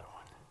have another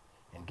one.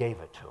 And gave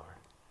it to her.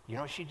 You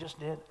know what she just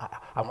did?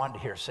 I wanted to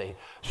hear her say,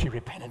 she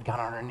repented, got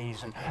on her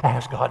knees, and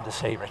asked God to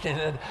save her.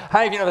 How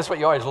many of you know that's what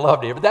you always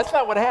love to hear? But that's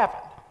not what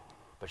happened.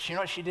 But you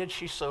know what she did?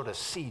 She sowed a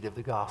seed of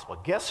the gospel.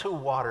 Guess who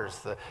waters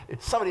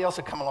somebody else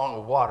will come along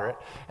and water it,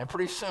 and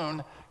pretty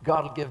soon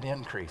God will give the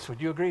increase. Would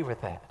you agree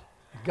with that?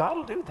 God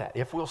will do that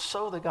if we'll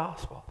sow the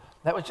gospel.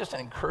 That was just an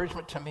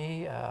encouragement to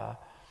me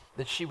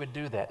that she would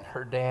do that. And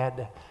her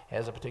dad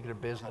has a particular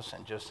business,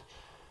 and just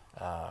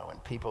when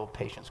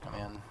patients come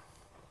in,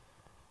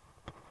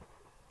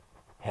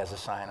 has a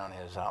sign on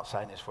his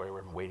outside in his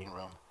foyer waiting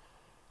room,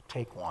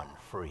 take one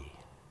free.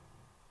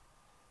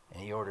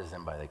 And he orders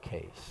them by the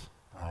case.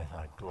 And I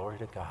thought, glory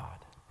to God.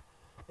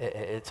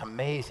 It's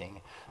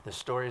amazing the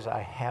stories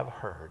I have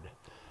heard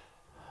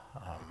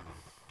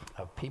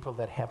of people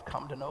that have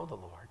come to know the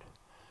Lord.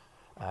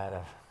 I had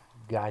a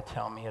guy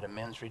tell me at a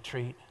men's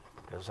retreat,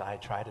 because I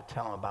try to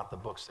tell him about the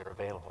books that are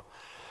available.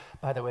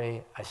 By the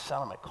way, I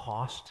sell them at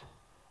cost,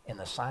 and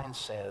the sign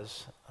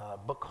says,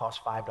 book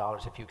costs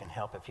 $5 if you can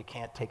help. If you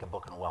can't, take a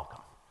book and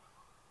welcome.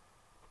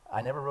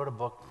 I never wrote a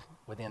book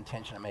with the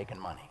intention of making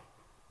money.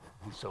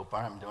 And so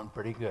far, I'm doing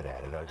pretty good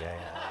at it, okay?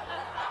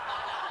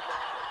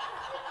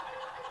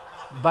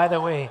 By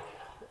the way,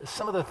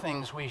 some of the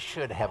things we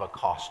should have a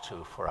cost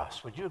to for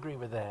us. Would you agree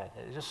with that?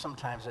 Just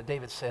sometimes,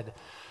 David said,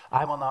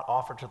 I will not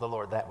offer to the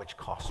Lord that which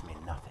costs me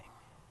nothing.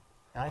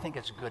 And I think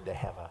it's good to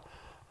have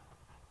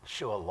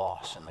show a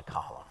loss in the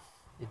column.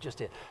 It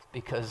just is,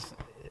 because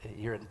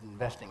you're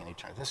investing in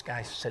eternity. This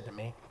guy said to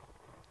me,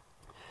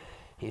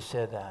 he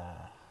said,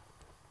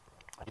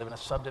 I live in a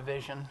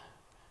subdivision.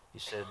 He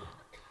said,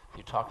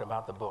 you talked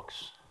about the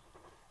books.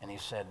 And he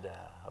said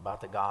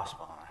about the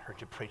gospel. I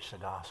heard you preach the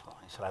gospel.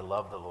 And he said, I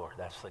love the Lord.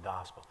 That's the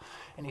gospel.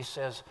 And he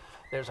says,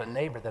 there's a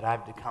neighbor that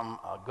I've become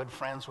good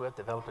friends with,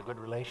 developed a good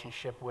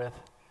relationship with.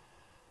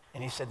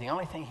 And he said, the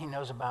only thing he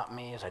knows about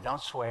me is I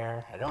don't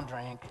swear, I don't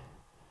drink,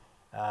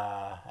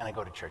 and I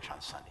go to church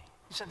on Sunday.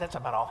 He said that's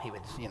about all he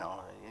would,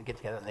 get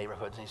together in the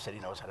neighborhoods, and he said he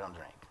knows I don't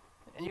drink.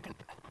 And you can,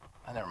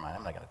 never mind,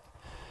 I'm not going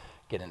to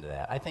get into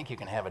that. I think you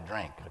can have a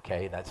drink,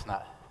 okay? That's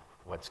not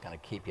what's going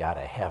to keep you out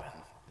of heaven,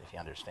 if you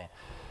understand.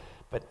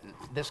 But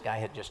this guy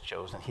had just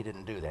chosen, he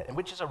didn't do that, and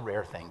which is a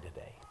rare thing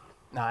today.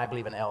 Now, I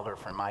believe an elder,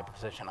 from my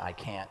position, I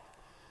can't,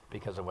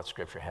 because of what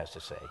Scripture has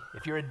to say.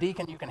 If you're a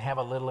deacon, you can have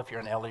a little. If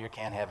you're an elder, you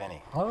can't have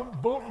any. I'm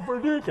voting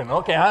for deacon.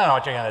 Okay, I don't know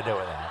what you're going to do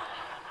with that.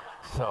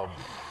 So,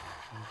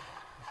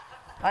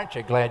 aren't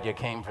you glad you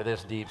came for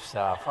this deep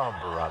stuff? Oh,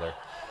 brother.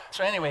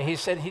 So anyway, he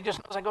said he just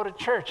knows I go to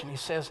church, and he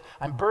says,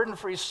 I'm burdened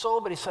for his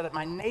soul, but he said that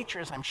my nature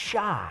is I'm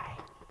shy.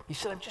 He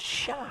said, I'm just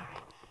shy.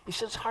 He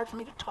said, it's hard for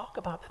me to talk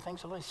about the things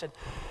of the Lord. He said,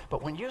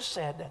 but when you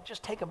said,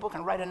 just take a book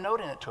and write a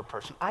note in it to a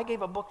person, I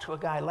gave a book to a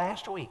guy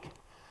last week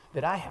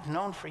that I have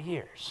known for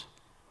years,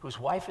 whose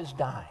wife is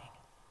dying.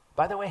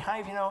 By the way, how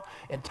many of you know,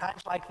 in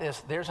times like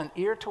this, there's an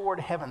ear toward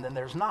heaven than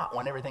there's not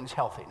when everything's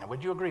healthy. Now,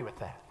 would you agree with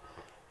that?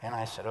 And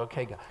I said,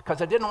 okay,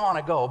 because I didn't want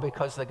to go,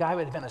 because the guy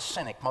had been a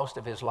cynic most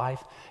of his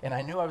life, and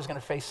I knew I was going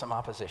to face some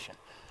opposition.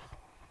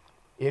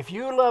 If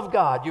you love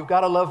God, you've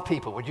got to love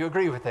people. Would you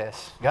agree with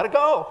this? You got to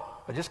go.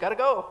 I just got to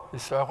go.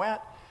 So I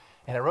went,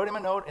 and I wrote him a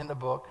note in the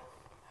book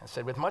and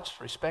said, with much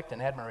respect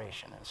and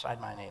admiration, and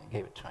signed my name and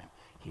gave it to him.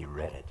 He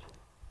read it.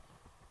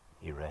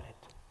 He read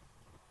it.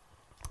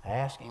 I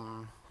asked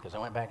him, because I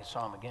went back and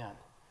saw him again.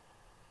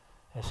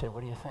 I said,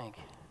 what do you think?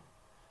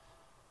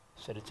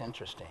 He said, it's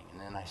interesting. And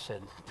then I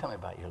said, tell me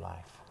about your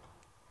life.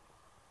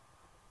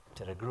 He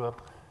said, I grew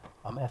up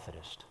a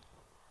Methodist.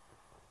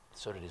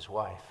 So did his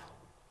wife.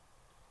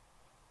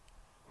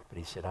 But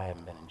he said, I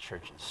haven't been in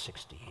church in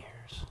 60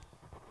 years.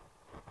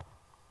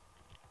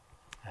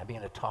 I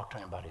began to talk to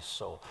him about his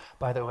soul.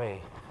 By the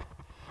way,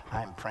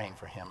 I'm praying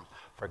for him,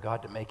 for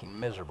God to make him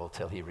miserable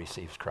till he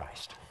receives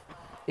Christ.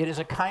 It is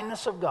a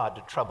kindness of God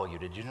to trouble you.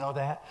 Did you know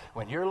that?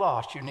 When you're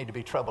lost, you need to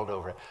be troubled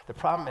over it. The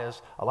problem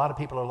is, a lot of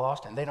people are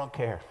lost and they don't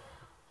care,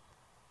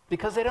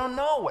 because they don't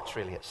know what's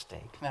really at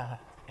stake. Now,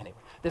 anyway,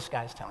 this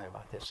guy's telling me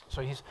about this.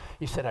 So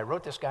he said, I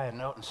wrote this guy a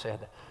note and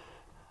said,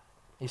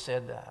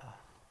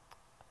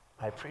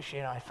 I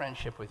appreciate my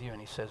friendship with you.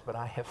 And he says, but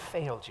I have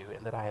failed you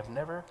in that I have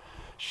never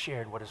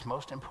shared what is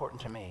most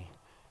important to me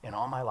in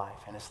all my life,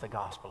 and it's the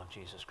gospel of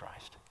Jesus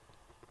Christ.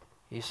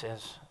 He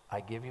says,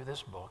 I give you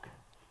this book.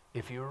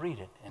 If you read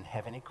it and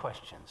have any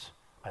questions,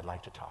 I'd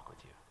like to talk with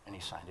you. And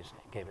he signed his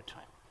name, gave it to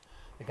him.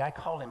 The guy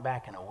called him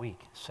back in a week,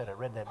 said, I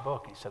read that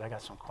book. He said, I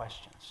got some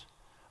questions.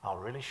 I'll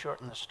really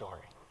shorten the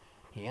story.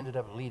 He ended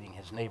up leading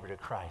his neighbor to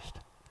Christ.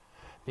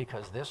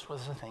 because this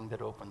was the thing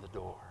that opened the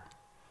door.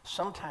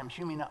 Sometimes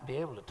you may not be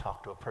able to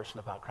talk to a person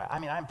about Christ. I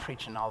mean, I'm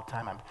preaching all the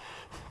time. I'm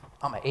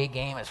on my A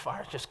game as far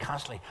as just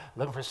constantly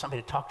looking for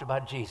somebody to talk to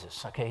about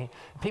Jesus, okay?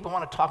 People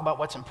want to talk about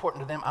what's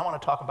important to them. I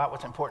want to talk about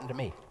what's important to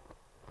me.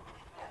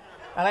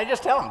 And I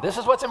just tell them, this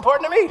is what's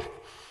important to me.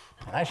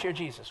 And I share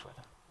Jesus with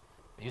them.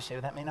 But you say,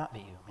 well, that may not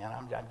be you. Man,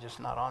 I'm just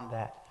not on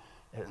that.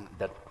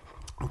 That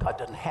God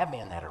doesn't have me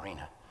in that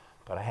arena.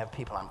 But I have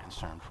people I'm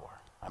concerned for.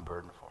 I'm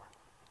burdened for.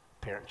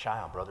 Parent,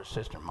 child, brother,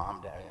 sister,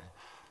 mom, dad.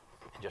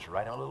 And just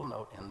write them a little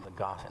note in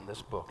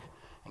this book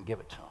and give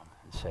it to them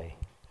and say,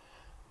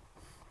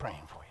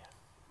 praying for you.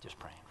 Just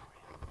praying for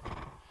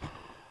you.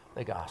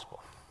 The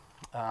gospel.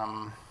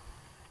 I'm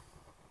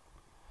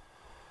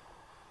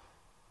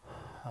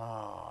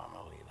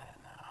going to leave that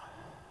now.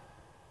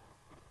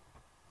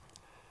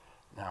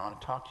 Now I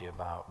want to talk to you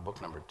about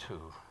book number 2.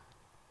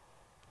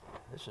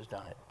 This is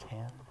done at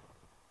 10.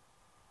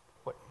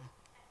 What?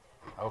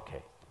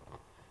 Okay.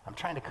 I'm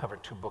trying to cover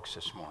 2 books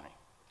this morning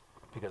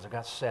because I've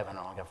got 7,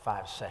 I only got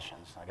 5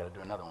 sessions. I got to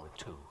do another one with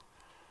 2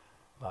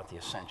 about the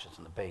essentials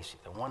and the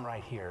basic. The one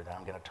right here that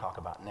I'm going to talk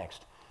about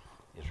next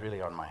is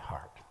really on my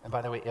heart. And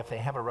by the way, if they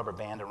have a rubber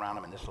band around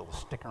them and this little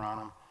sticker on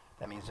them,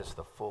 that means it's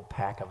the full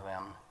pack of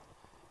them.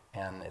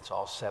 And it's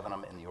all 7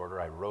 of them in the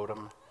order I wrote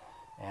them.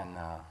 And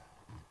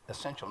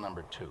essential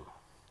number 2.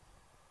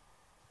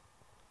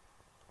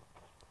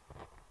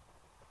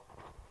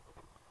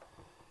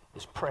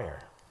 Is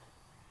prayer.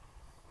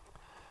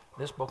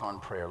 This book on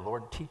prayer,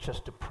 Lord, teach us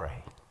to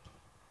pray.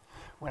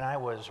 When I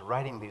was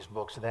writing these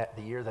books,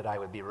 the year that I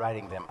would be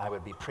writing them, I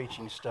would be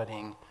preaching,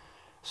 studying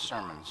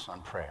sermons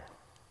on prayer.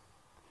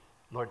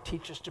 Lord,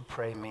 teach us to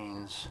pray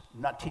means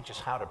not teach us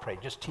how to pray,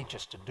 just teach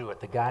us to do it.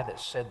 The guy that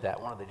said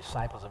that, one of the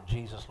disciples of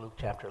Jesus, Luke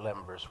chapter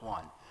 11, verse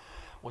 1,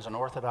 was an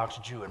Orthodox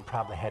Jew and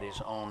probably had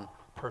his own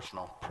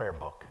personal prayer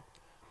book,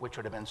 which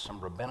would have been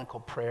some rabbinical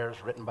prayers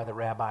written by the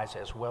rabbis,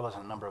 as well as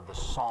a number of the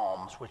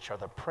Psalms, which are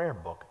the prayer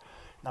book,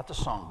 not the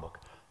song book,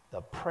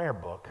 the prayer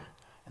book.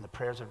 And the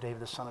prayers of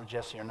David, the son of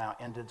Jesse, are now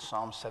ended.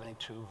 Psalm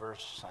 72,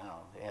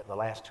 the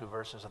last 2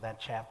 verses of that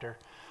chapter.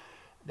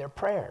 They're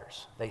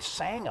prayers. They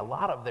sang a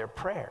lot of their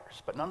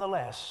prayers, but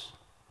nonetheless,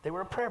 they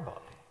were a prayer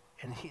book.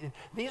 And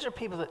these are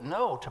people that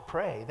know to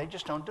pray, they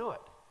just don't do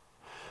it.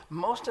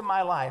 Most of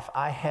my life,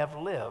 I have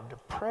lived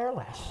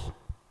prayerless.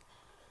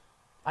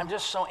 I'm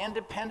just so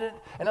independent.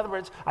 In other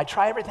words, I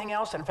try everything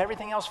else, and if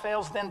everything else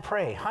fails, then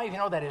pray. How do you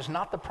know that is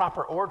not the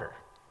proper order?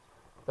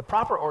 The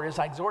proper order is,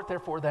 I exhort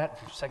therefore that,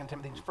 1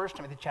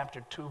 Timothy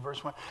chapter 2,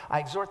 verse 1, I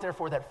exhort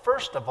therefore that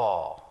first of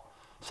all,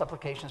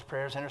 supplications,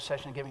 prayers,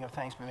 intercession, giving of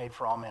thanks be made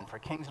for all men, for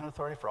kings and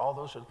authority, for all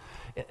those who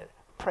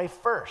pray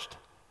first,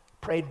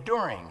 pray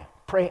during,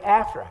 pray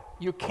after.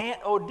 You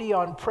can't OD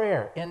on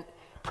prayer, and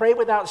pray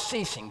without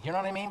ceasing. Do you know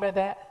what I mean by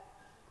that?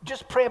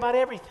 Just pray about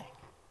everything.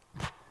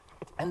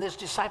 And this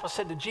disciple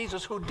said to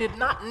Jesus, who did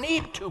not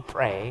need to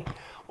pray,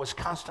 was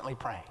constantly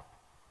praying.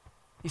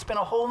 He spent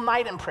a whole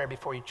night in prayer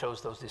before he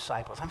chose those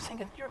disciples. I'm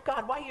thinking, dear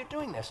God, why are you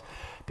doing this?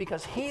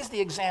 Because he's the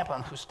example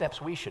on whose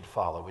steps we should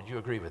follow. Would you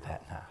agree with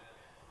that now?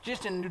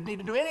 Just didn't need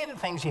to do any of the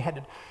things he had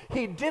to do.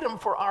 He did them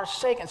for our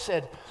sake and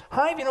said,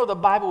 how many of you know the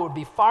Bible would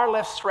be far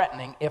less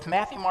threatening if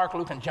Matthew, Mark,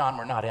 Luke, and John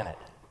were not in it?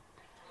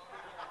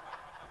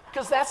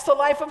 Because that's the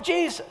life of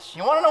Jesus.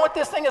 You want to know what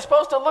this thing is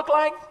supposed to look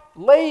like?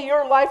 Lay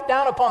your life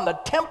down upon the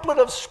template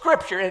of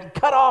Scripture and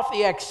cut off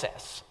the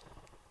excess.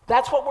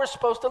 That's what we're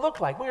supposed to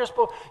look like. You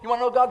want to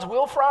know God's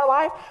will for our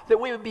life? That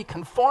we would be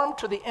conformed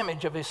to the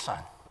image of his Son.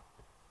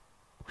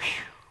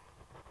 Whew.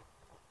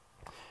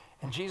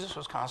 And Jesus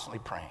was constantly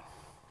praying.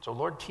 So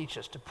Lord, teach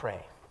us to pray.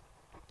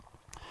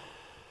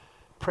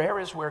 Prayer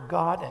is where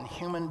God and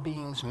human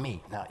beings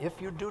meet. Now,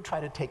 if you do try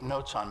to take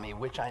notes on me,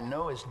 which I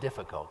know is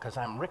difficult because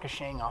I'm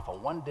ricocheting off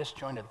of one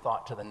disjointed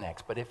thought to the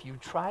next, but if you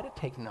try to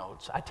take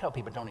notes, I tell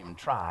people don't even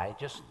try,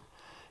 just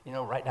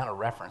write down a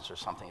reference or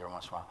something every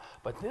once in a while.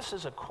 But this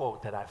is a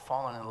quote that I've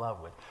fallen in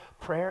love with.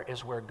 Prayer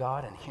is where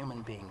God and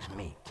human beings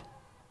meet.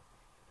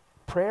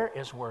 Prayer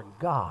is where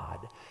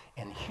God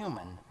and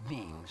human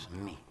beings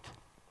meet.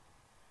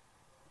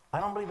 I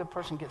don't believe a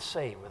person gets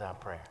saved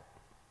without prayer.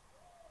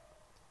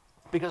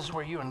 Because it's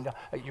where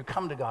you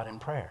come to God in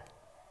prayer.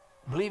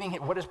 Believing,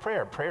 what is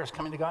prayer? Prayer is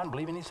coming to God and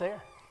believing he's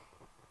there.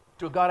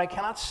 To a God I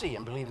cannot see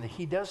and believing that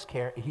he does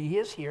care, he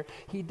is here,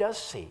 he does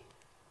see,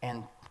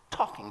 and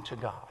talking to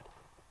God.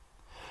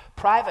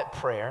 Private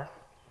prayer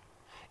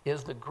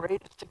is the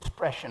greatest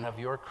expression of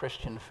your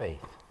Christian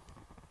faith.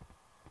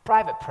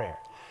 Private prayer.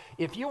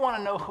 If you want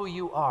to know who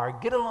you are,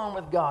 get alone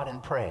with God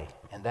and pray,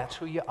 and that's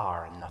who you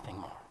are and nothing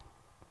more.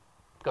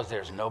 Because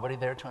there's nobody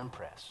there to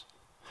impress.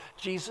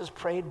 Jesus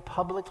prayed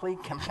publicly.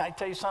 Can I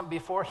tell you something?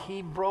 Before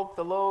he broke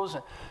the loaves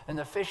and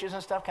the fishes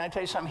and stuff, can I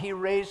tell you something? He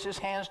raised his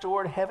hands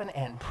toward heaven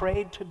and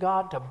prayed to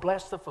God to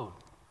bless the food.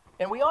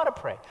 And we ought to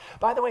pray.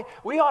 By the way,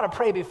 we ought to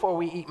pray before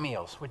we eat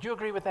meals. Would you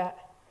agree with that?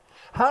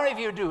 How many of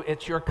you do?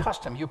 It's your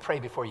custom. You pray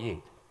before you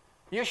eat.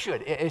 You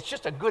should. It's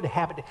just a good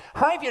habit.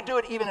 How many of you do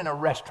it even in a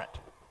restaurant?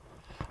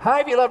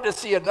 How do you love to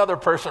see another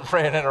person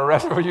praying in a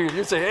restaurant?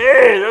 You say,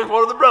 hey, there's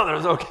one of the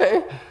brothers,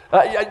 okay?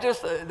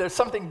 There's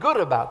something good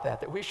about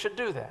that we should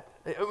do that.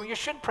 You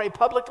should pray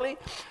publicly,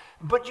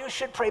 but you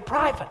should pray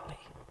privately.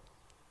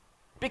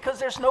 Because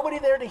there's nobody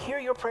there to hear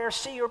your prayer,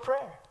 see your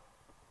prayer.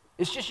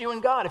 It's just you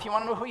and God. If you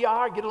want to know who you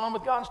are, get alone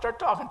with God and start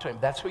talking to him.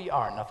 That's who you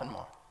are, nothing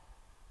more.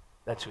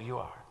 That's who you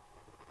are.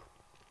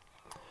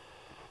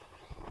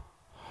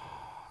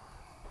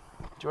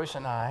 Joyce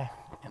and I,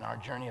 in our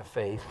journey of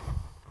faith,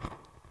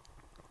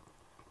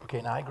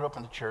 okay, now I grew up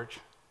in the church.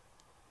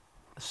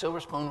 The silver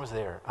spoon was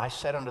there. I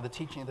sat under the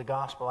teaching of the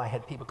gospel. I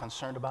had people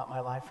concerned about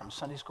my life, from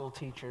Sunday school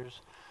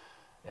teachers,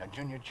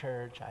 junior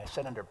church. I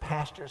sat under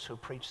pastors who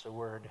preached the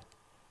word.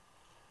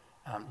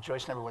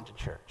 Joyce never went to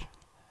church.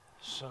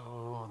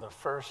 So the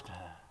first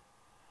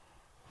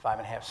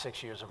 5.5,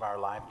 6 years of our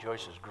life,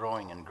 Joyce is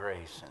growing in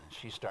grace, and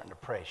she's starting to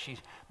pray.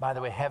 By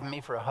the way, having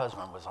me for a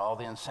husband was all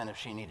the incentive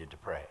she needed to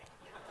pray.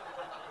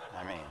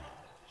 I mean,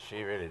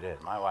 she really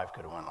did. My wife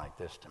could have went like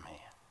this to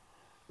me,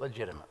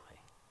 legitimately.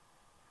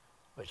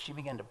 But she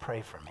began to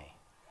pray for me.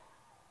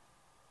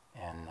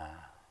 And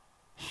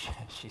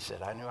she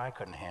said, I knew I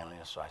couldn't handle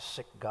you, so I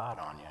sicked God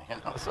on you.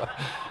 So,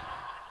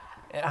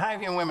 and how many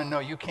of you women know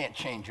you can't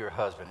change your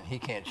husband, and he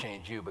can't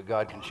change you, but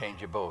God can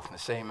change you both? And the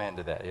same end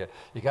to that.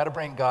 You got to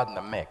bring God in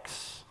the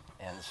mix.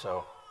 And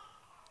so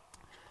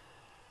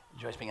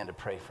Joyce began to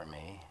pray for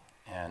me,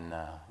 and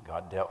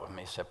God dealt with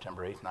me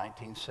September 8th,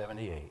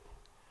 1978.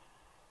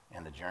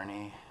 And the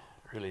journey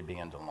really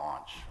began to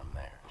launch from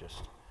there.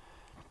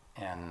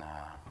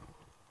 I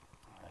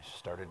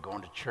started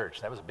going to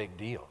church. That was a big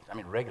deal. I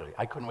mean, regularly.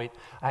 I couldn't wait.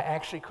 I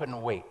actually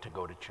couldn't wait to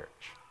go to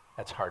church.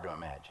 That's hard to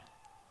imagine.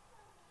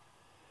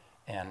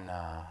 And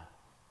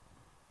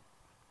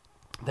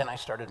then I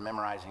started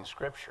memorizing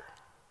scripture.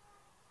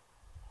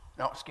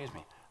 No, excuse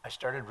me. I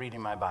started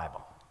reading my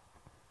Bible.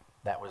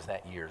 That was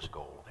that year's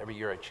goal. Every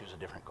year I choose a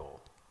different goal.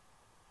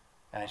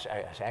 And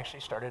I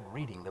actually started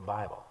reading the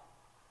Bible.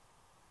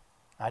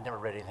 I'd never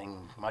read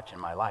anything much in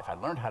my life. I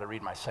learned how to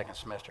read my second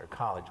semester of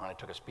college when I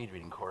took a speed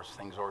reading course.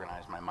 Things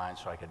organized my mind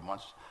so I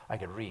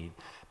could read.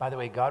 By the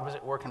way, God was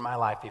at work in my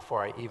life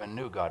before I even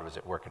knew God was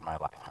at work in my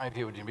life. How many of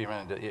you would you be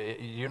running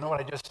to? You know what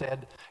I just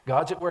said?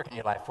 God's at work in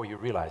your life before you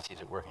realize he's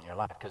at work in your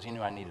life, because he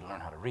knew I needed to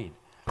learn how to read.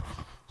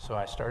 So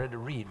I started to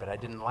read, but I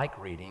didn't like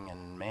reading,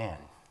 and man,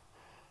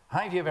 how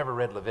many of you have ever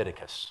read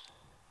Leviticus?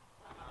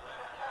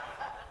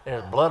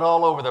 There's blood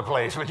all over the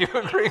place. Would you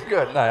agree?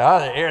 Good.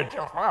 Now,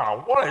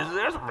 wow, what does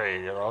this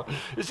mean?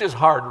 It's just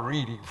hard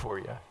reading for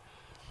you.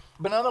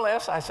 But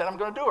nonetheless, I said I'm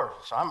going to do her.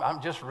 So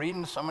I'm just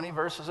reading so many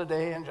verses a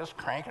day and just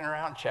cranking her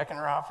out, checking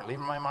her off, and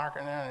leaving my marker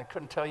in there. And I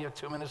couldn't tell you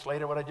 2 minutes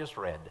later what I just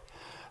read.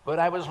 But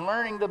I was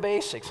learning the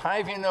basics. How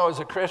many of you know,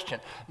 as a Christian,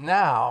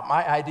 now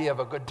my idea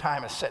of a good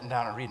time is sitting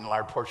down and reading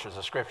large portions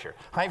of Scripture.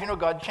 How many of you know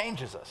God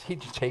changes us? He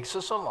takes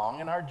us along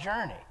in our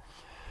journey.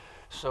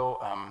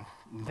 So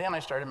then I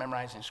started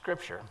memorizing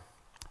Scripture.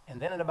 And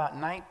then in about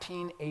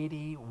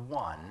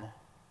 1981,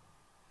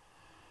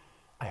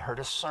 I heard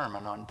a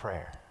sermon on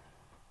prayer.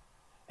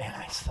 And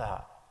I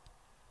thought,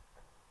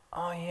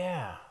 oh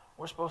yeah,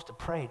 we're supposed to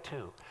pray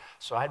too.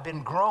 So I'd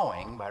been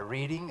growing by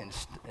reading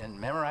and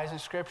memorizing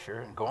Scripture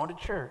and going to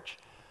church,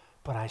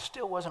 but I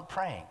still wasn't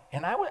praying.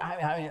 And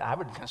I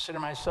would consider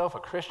myself a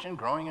Christian,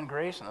 growing in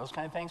grace and those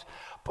kind of things,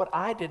 but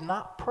I did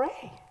not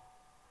pray.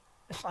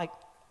 It's like,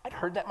 I'd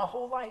heard that my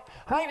whole life.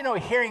 How do you know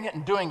hearing it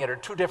and doing it are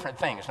two different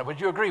things? Now, would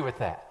you agree with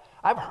that?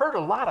 I've heard a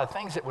lot of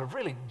things that would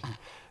really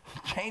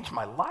change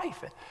my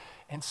life.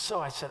 And so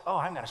I said, oh,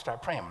 I'm going to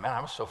start praying. Man,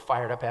 I was so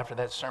fired up after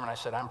that sermon. I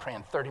said, I'm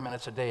praying 30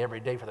 minutes a day every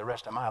day for the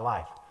rest of my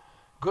life.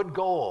 Good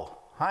goal.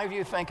 How many of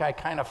you think I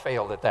kind of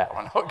failed at that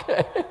one?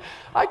 Okay.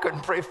 I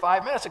couldn't pray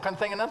 5 minutes. I couldn't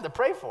think of nothing to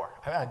pray for.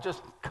 I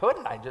just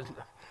couldn't. I just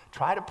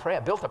tried to pray. I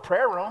built a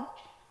prayer room.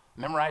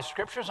 Memorized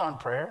scriptures on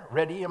prayer,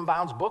 read E.M.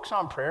 Bound's books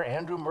on prayer,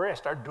 Andrew Murray. I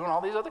started doing all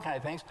these other kind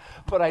of things,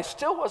 but I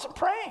still wasn't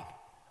praying.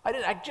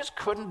 I just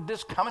couldn't,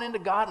 just coming into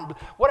God. And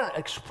what an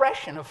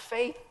expression of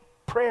faith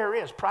prayer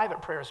is,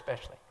 private prayer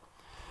especially.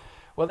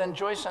 Well, then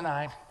Joyce and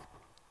I,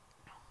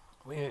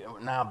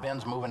 now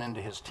Ben's moving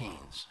into his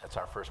teens. That's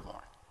our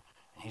firstborn.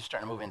 And he's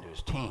starting to move into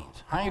his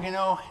teens. How many of you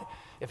know,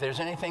 if there's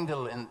anything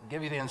to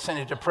give you the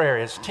incentive to prayer,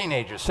 it's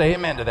teenagers. Say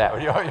amen to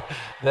that.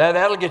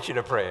 That'll get you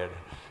to pray.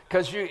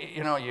 Because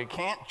you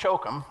can't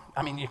choke them.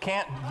 I mean, you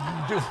can't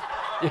do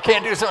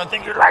some of the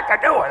things you'd like to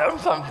do with them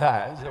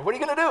sometimes. What are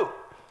you going to do?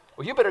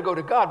 Well, you better go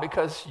to God,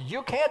 because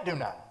you can't do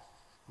nothing.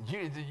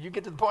 You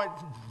get to the point,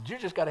 you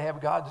just got to have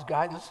God's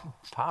guidance,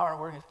 power, and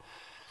working.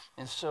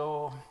 And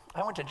so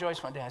I went to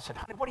Joyce one day. I said,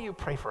 honey, what do you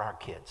pray for our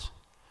kids?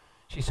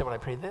 She said, well, I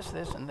pray this,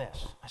 this, and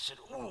this. I said,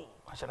 ooh.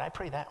 I said, I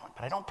pray that one,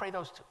 but I don't pray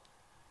those two.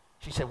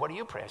 She said, what do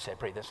you pray? I said, I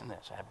pray this and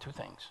this. I have two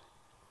things.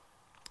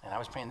 And I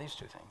was praying these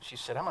two things. She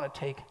said, I'm going to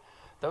take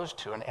those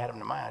two and add them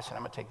to mine. I said, I'm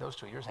going to take those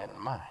two of yours and add them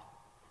to mine.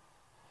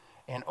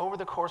 And over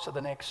the course of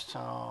the next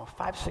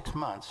 5-6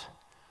 months,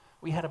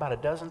 we had about a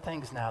dozen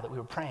things now that we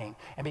were praying.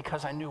 And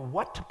because I knew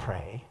what to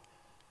pray,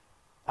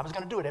 I was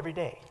going to do it every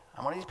day.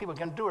 I'm one of these people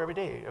going to do it every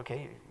day.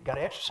 Okay, you got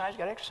to exercise,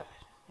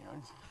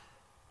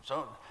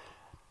 So,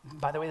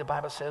 by the way, the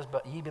Bible says,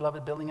 but ye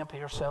beloved, building up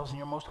yourselves in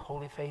your most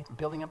holy faith,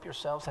 building up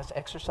yourselves, that's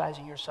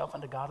exercising yourself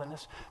unto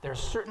godliness. There are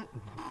certain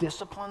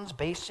disciplines,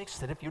 basics,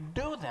 that if you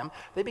do them,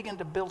 they begin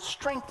to build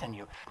strength in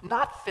you,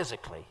 not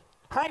physically.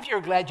 How many of you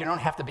are glad you don't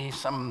have to be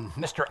some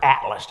Mr.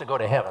 Atlas to go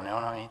to heaven, you know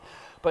what I mean?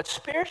 But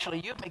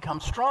spiritually, you become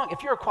strong.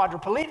 If you're a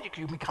quadriplegic,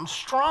 you become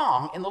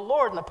strong in the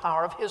Lord and the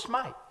power of his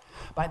might.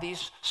 By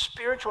these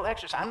spiritual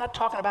exercises. I'm not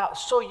talking about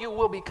so you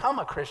will become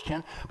a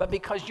Christian, but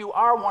because you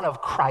are one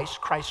of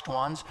Christ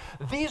ones,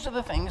 these are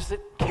the things that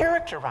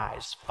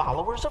characterize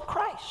followers of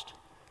Christ.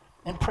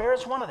 And prayer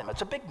is one of them.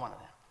 It's a big one of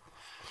them.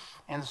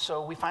 And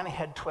so we finally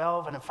had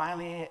 12, and then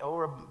finally,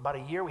 over about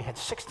a year, we had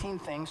 16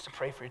 things to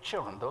pray for your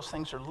children. Those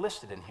things are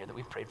listed in here that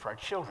we prayed for our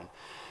children.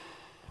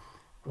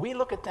 We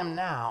look at them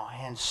now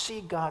and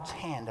see God's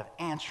hand of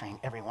answering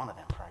every one of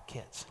them for our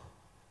kids.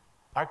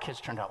 Our kids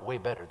turned out way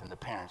better than the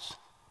parents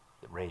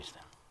that raised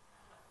them.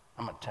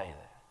 I'm going to tell you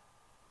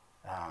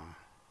that.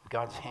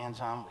 God's hands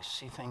on, we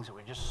see things that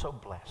we're just so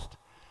blessed.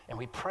 And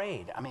we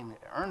prayed,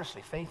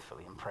 earnestly,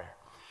 faithfully in prayer.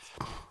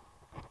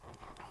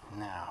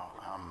 Now,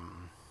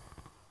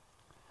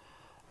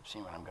 see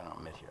what I'm going to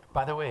omit here.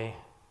 By the way,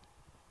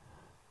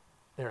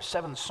 there are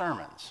 7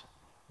 sermons.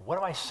 What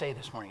do I say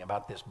this morning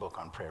about this book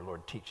on prayer?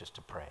 Lord, teach us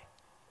to pray.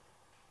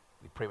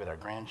 We pray with our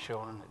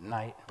grandchildren at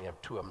night. We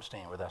have 2 of them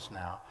staying with us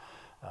now.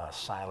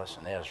 Silas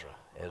and Ezra.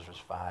 Ezra's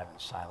 5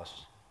 and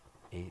Silas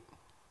 8,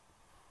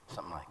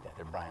 something like that.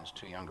 They're Brian's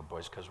 2 younger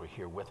boys because we're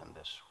here with them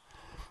this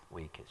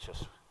week. It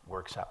just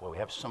works out well. We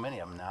have so many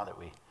of them now that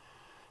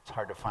it's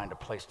hard to find a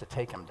place to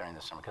take them during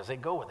the summer because they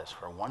go with us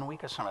for 1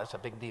 week of summer. That's a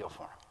big deal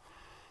for them.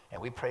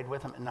 And we prayed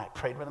with them at night,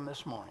 prayed with them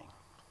this morning.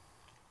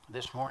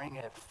 This morning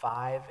at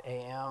 5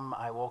 a.m.,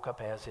 I woke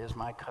up, as is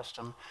my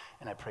custom,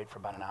 and I prayed for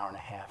about an hour and a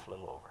half, a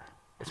little over.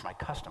 It's my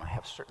custom. I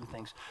have certain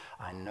things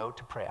I know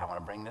to pray. I want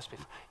to bring this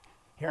before.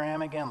 Here I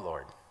am again,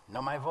 Lord.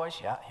 Know my voice?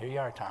 Yeah, here you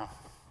are, Tom.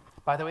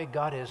 By the way,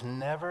 God is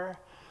never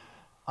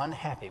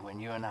unhappy when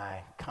you and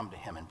I come to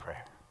him in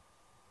prayer.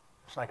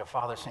 It's like a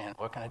father saying,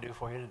 what can I do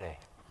for you today?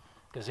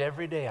 Because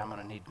every day I'm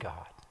going to need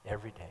God,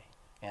 every day.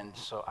 And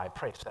so I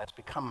pray. So that's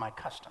become my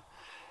custom.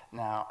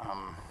 Now,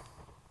 I'm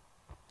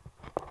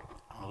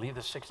going to leave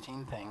the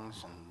 16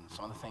 things and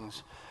some of the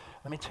things.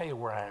 Let me tell you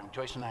where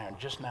Joyce and I are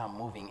just now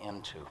moving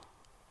into.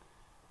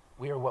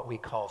 We are what we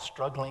call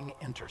struggling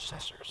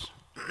intercessors.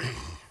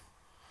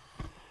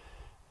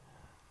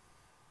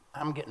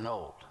 I'm getting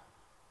old.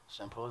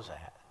 Simple as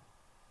that.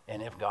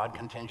 And if God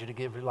continues to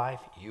give you life,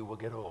 you will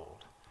get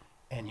old.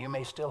 And you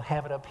may still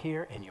have it up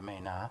here, and you may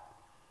not.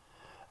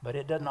 But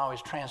it doesn't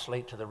always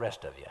translate to the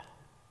rest of you.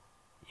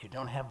 You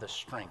don't have the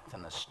strength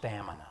and the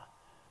stamina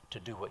to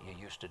do what you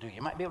used to do.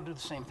 You might be able to do the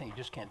same thing, you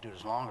just can't do it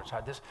as long or as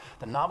hard.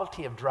 The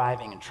novelty of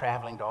driving and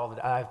traveling to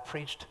I've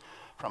preached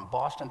from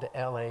Boston to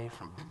LA,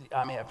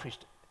 I've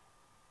preached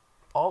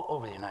all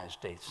over the United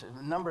States,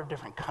 a number of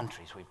different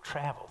countries we've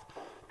traveled.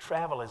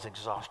 Travel is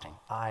exhausting.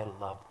 I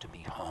love to be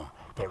home.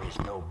 There is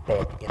no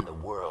bed in the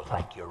world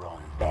like your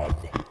own bed.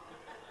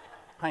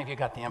 How many of you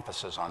got the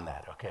emphasis on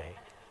that, okay?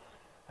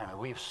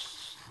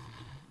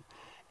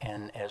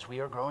 And as we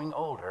are growing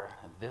older,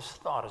 this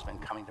thought has been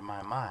coming to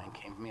my mind,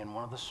 came to me in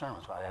one of the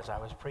sermons as I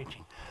was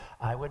preaching.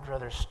 I would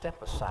rather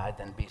step aside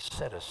than be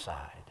set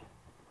aside.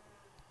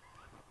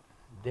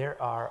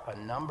 There are a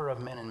number of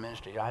men in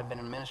ministry. I've been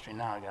in ministry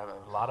now. I have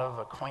a lot of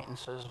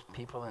acquaintances,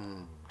 people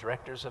and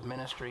directors of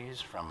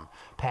ministries, from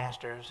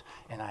pastors,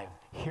 and I'm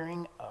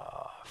hearing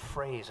a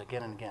phrase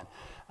again and again,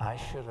 I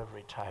should have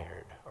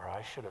retired, or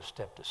I should have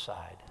stepped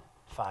aside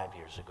 5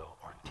 years ago,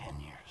 or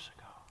 10 years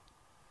ago.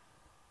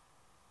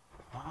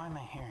 Why am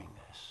I hearing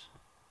this?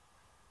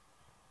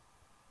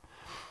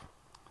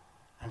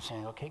 I'm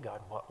saying, okay,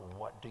 God,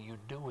 what do you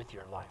do with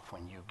your life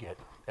when you get,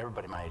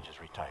 everybody my age is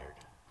retired,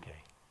 okay?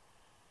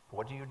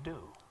 What do you do?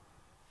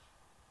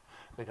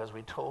 Because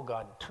we told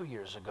God 2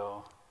 years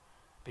ago,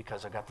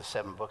 because I got the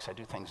 7 books, I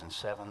do things in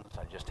 7s.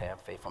 I just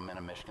have Faithful Men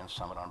of Michigan,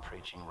 Summit on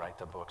Preaching, write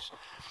the books.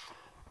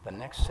 The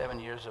next 7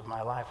 years of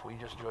my life,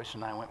 Joyce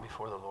and I went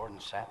before the Lord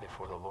and sat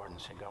before the Lord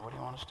and said, God, what do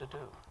you want us to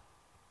do?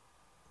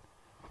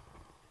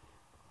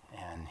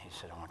 And he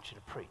said, I want you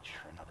to preach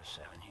for another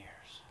 7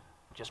 years.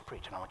 Just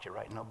preach. I don't want you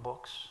writing no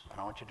books. I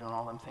don't want you doing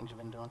all them things you've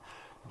been doing.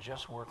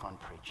 Just work on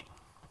preaching.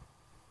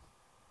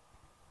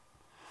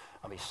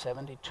 I'll be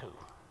 72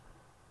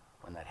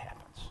 when that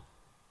happens.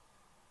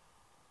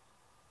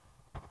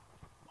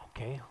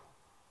 Okay,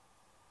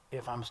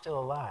 if I'm still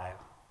alive,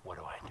 what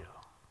do I do?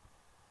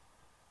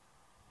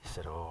 He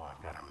said, oh,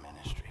 I've got a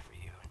ministry for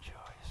you and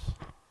Joyce.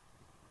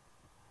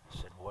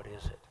 I said, what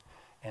is it?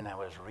 And I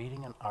was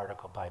reading an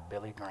article by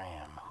Billy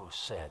Graham who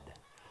said,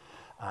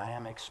 I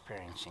am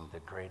experiencing the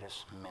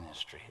greatest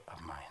ministry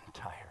of my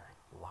entire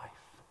life.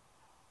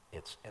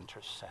 It's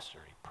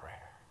intercessory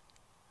prayer.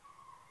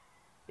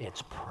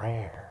 It's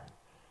prayer.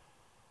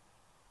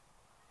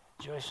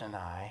 Joyce and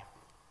I,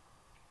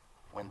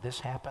 when this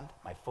happened,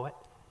 my foot,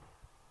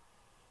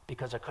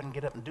 because I couldn't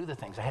get up and do the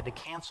things, I had to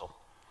cancel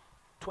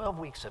 12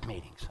 weeks of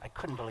meetings. I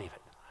couldn't believe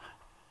it.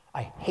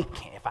 I hate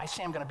canceling. If I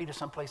say I'm going to be to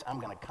someplace, I'm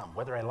going to come.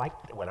 Whether I like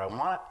it, whether I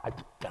want it, I'm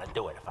going to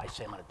do it. If I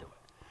say I'm going to do it.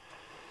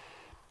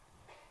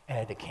 And I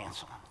had to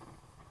cancel.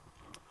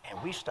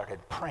 And we started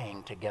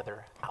praying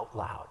together out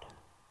loud.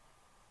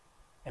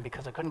 And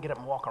because I couldn't get up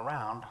and walk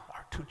around,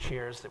 our 2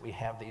 chairs that we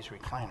have, these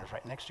recliners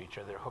right next to each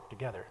other, they're hooked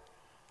together,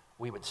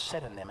 we would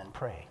sit in them and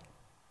pray.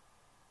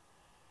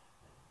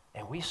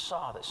 And we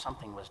saw that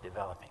something was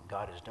developing.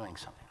 God is doing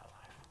something in our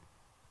life.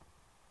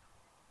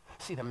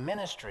 See, the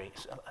ministry,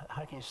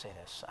 how can you say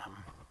this?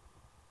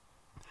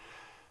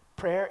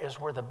 Prayer is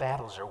where the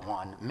battles are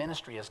won.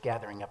 Ministry is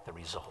gathering up the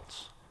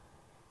results.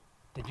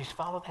 Did you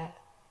follow that?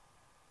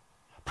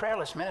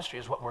 Prayerless ministry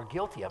is what we're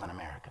guilty of in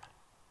America.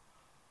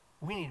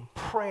 We need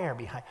prayer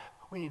behind.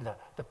 We need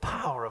the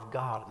power of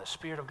God and the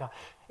Spirit of God.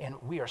 And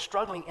we are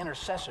struggling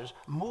intercessors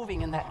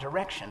moving in that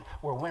direction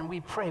where when we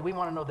pray, we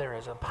want to know there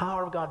is a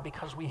power of God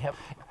because we have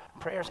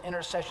prayers,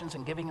 intercessions,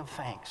 and giving of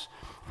thanks.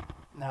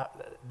 Now,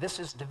 this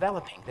is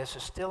developing. This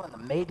is still in the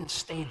maiden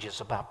stages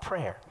about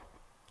prayer.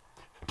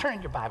 Turn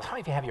in your Bibles. How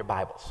many of you have your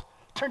Bibles?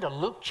 Turn to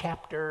Luke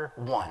chapter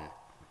 1.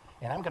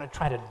 And I'm going to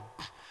try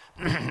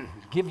to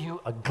give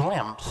you a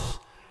glimpse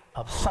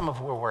of some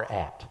of where we're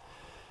at.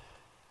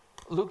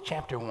 Luke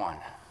chapter 1.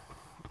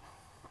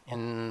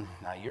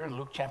 Now you're in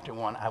Luke chapter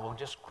 1. I will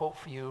just quote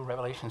for you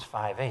Revelations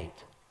 5:8.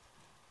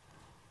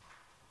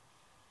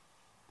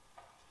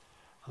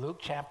 Luke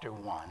chapter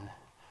 1.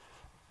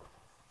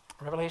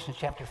 Revelation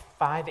chapter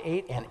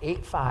 5:8 and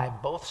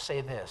 8:5 both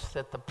say this,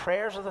 that the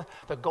prayers of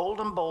the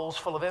golden bowls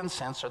full of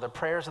incense are the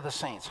prayers of the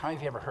saints. How many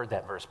of you ever heard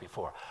that verse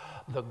before?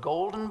 The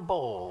golden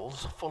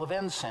bowls full of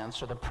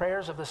incense are the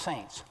prayers of the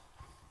saints.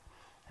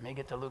 Let me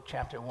get to Luke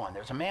chapter 1.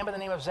 There's a man by the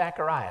name of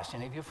Zacharias.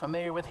 Any of you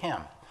familiar with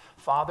him?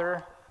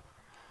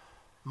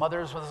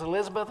 Mother was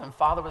Elizabeth, and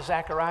father was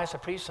Zacharias, a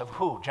priest of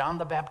who? John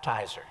the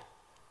Baptizer.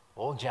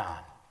 Old John.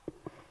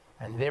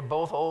 And they're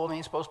both old, and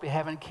he's supposed to be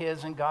having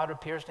kids, and God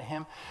appears to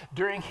him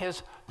during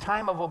his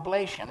time of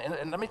oblation.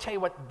 And let me tell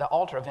you what the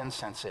altar of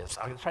incense is.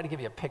 I'll try to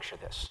give you a picture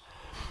of this.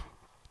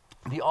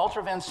 The altar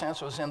of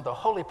incense was in the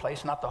holy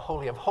place, not the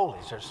Holy of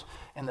Holies. There's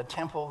in the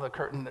temple, the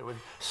curtain that would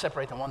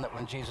separate the one that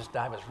when Jesus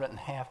died was rent in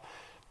half.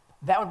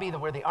 That would be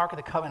where the Ark of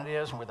the Covenant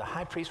is, and where the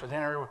high priest would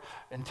enter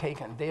and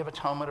take a Day of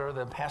Atonement or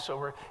the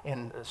Passover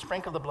and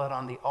sprinkle the blood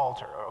on the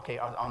altar, okay,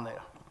 on the...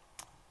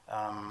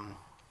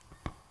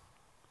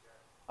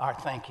 All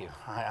right, thank you.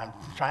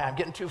 I'm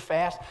getting too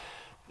fast.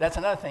 That's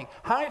another thing.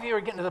 How many of you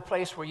are getting to the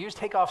place where you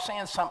take off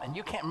saying something and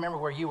you can't remember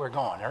where you were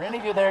going? Are any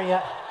of you there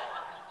yet?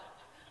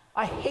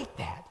 I hate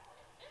that.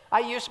 I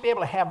used to be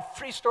able to have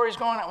 3 stories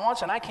going at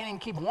once, and I can't even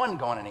keep one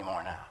going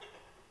anymore now.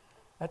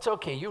 That's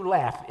okay. You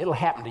laugh. It'll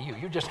happen to you.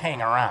 You just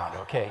hang around,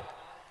 okay?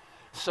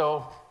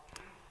 So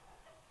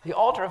the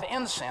altar of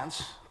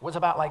incense was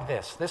about like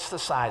this. This is the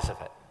size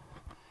of it.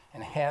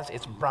 And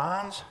it's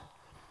bronze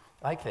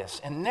like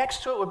this. And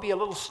next to it would be a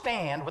little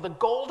stand with a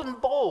golden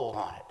bowl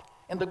on it.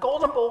 And the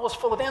golden bowl was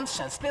full of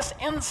incense. This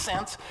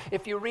incense,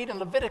 if you read in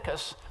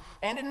Leviticus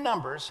and in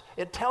Numbers,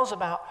 it tells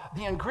about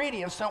the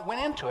ingredients that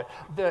went into it.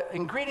 The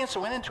ingredients that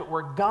went into it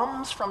were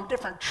gums from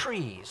different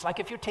trees. Like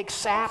if you take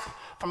sap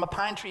from a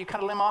pine tree, you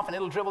cut a limb off and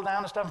it'll dribble down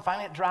and stuff, and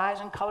finally it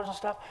dries and colors and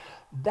stuff.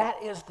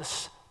 That is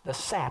the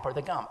sap or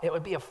the gum. It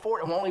would be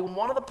only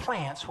one of the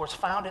plants was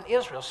found in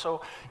Israel.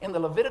 So in the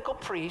Levitical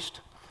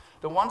priest,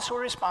 the ones who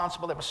were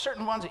responsible, there were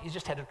certain ones that you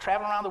just had to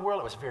travel around the world.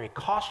 It was very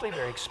costly,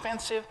 very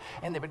expensive,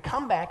 and they would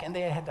come back and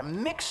they had to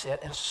mix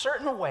it in a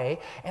certain way,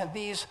 and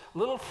these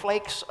little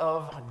flakes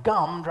of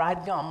gum,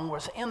 dried gum,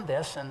 was in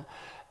this, and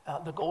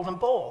the golden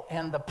bowl.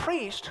 And the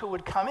priest who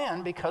would come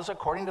in, because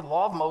according to the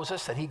law of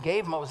Moses that he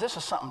gave Moses, this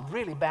is something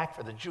really back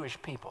for the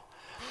Jewish people.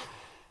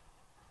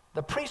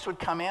 The priest would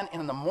come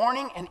in the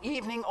morning and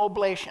evening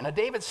oblation. Now,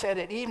 David said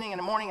at evening and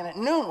the morning and at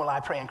noon will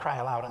I pray and cry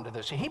aloud unto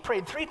this. So he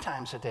prayed 3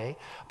 times a day,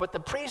 but the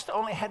priest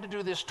only had to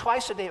do this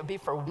twice a day. It would be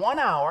for 1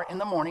 hour in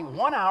the morning,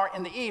 1 hour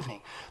in the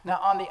evening.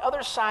 Now, on the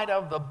other side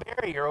of the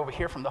barrier over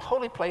here from the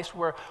holy place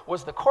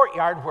was the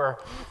courtyard where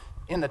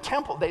in the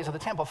temple, days of the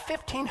temple,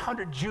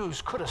 1,500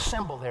 Jews could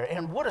assemble there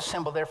and would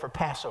assemble there for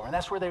Passover. And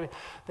that's where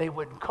they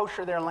would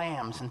kosher their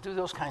lambs and do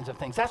those kinds of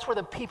things. That's where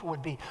the people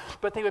would be.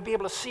 But they would be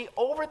able to see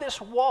over this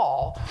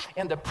wall,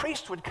 and the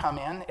priest would come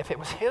in if it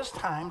was his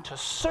time to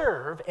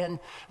serve. And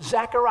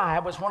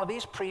Zechariah was one of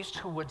these priests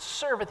who would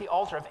serve at the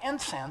altar of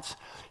incense.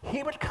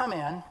 He would come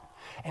in,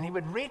 and he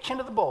would reach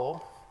into the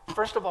bowl.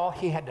 First of all,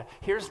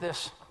 here's the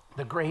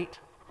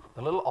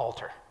little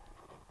altar,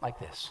 like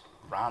this,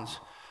 bronze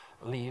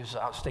leaves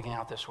sticking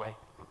out this way.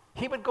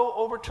 He would go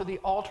over to the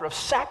altar of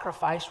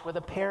sacrifice with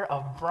a pair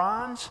of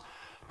bronze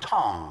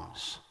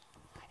tongs.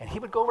 And he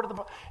would go over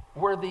to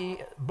where the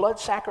blood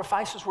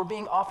sacrifices were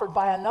being offered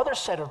by another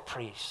set of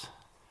priests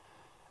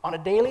on a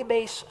daily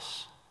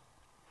basis.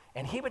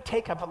 And he would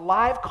take up a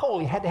live coal.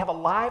 He had to have a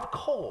live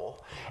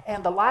coal.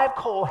 And the live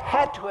coal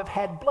had to have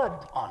had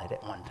blood on it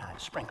at one time,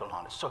 sprinkled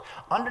on it. So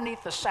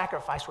underneath the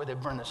sacrifice where they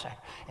burned the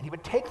sacrifice. And he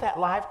would take that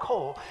live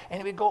coal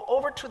and he would go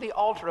over to the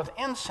altar of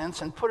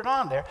incense and put it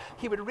on there.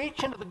 He would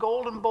reach into the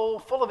golden bowl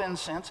full of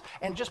incense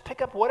and just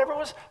pick up whatever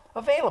was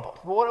available,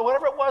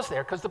 whatever it was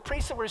there. Because the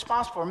priests that were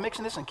responsible for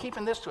mixing this and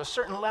keeping this to a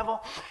certain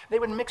level, they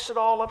would mix it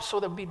all up so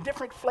there would be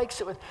different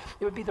flakes. It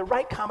would be the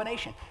right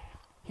combination.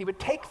 He would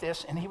take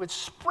this and he would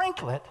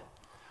sprinkle it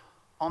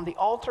on the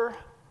altar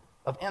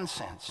of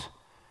incense,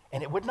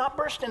 and it would not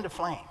burst into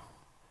flame.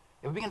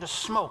 It would begin to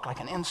smoke like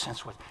an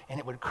incense would, and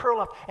it would curl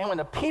up. And when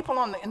the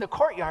people in the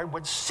courtyard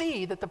would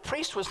see that the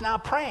priest was now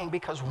praying,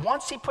 because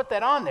once he put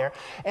that on there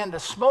and the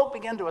smoke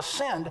began to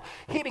ascend,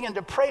 he began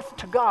to pray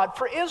to God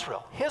for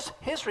Israel.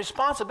 His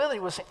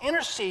responsibility was to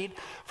intercede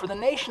for the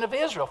nation of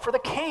Israel, for the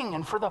king,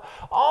 and for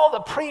all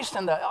the priests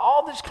and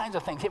all these kinds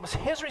of things. It was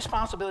his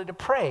responsibility to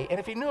pray. And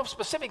if he knew of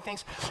specific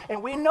things,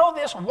 and we know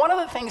this, one of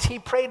the things he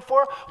prayed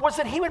for was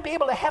that he would be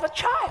able to have a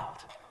child.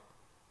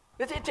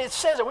 It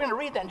says that. We're going to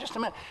read that in just a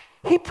minute.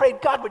 He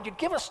prayed, God, would you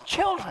give us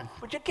children?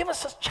 Would you give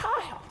us a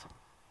child?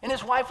 And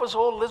his wife was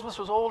old. Elizabeth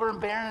was older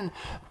and barren. And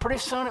pretty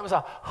soon it was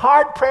a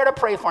hard prayer to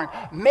pray for him.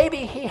 Maybe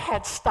he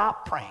had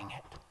stopped praying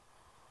it.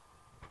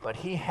 But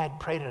he had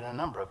prayed it a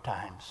number of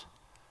times.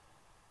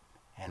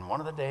 And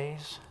one of the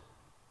days,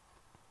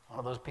 one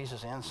of those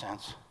pieces of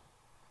incense,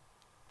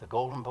 the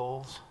golden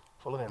bowls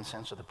full of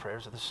incense are the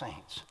prayers of the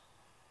saints.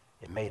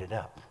 It made it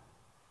up.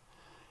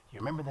 You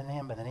remember the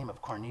name by the name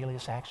of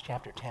Cornelius, Acts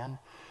chapter 10,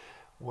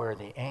 where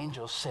the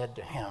angel said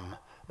to him,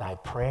 thy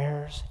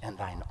prayers and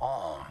thine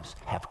alms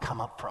have come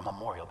up for a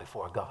memorial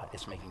before God.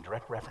 It's making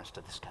direct reference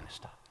to this kind of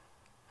stuff.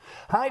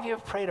 How many of you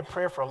have prayed a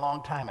prayer for a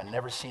long time and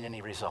never seen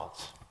any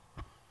results?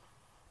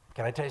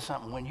 Can I tell you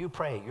something? When you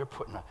pray, you're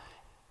putting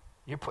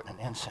an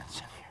incense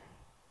in here.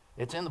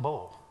 It's in the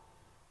bowl.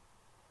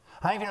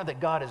 How many of you know that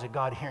God is a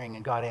God hearing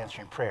and God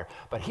answering prayer?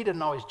 But he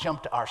didn't always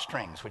jump to our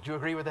strings. Would you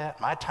agree with that?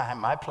 My time,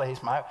 my place,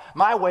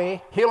 my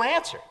way, he'll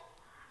answer.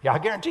 Yeah, I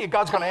guarantee you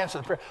God's going to answer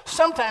the prayer.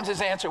 Sometimes his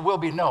answer will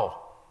be no.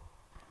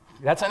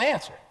 That's an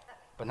answer.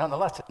 But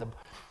nonetheless,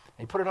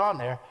 he put it on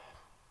there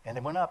and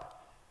it went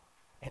up.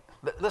 And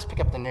let's pick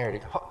up the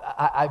narrative.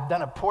 I've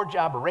done a poor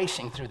job of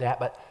racing through that,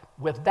 but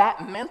with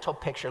that mental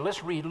picture,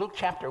 let's read Luke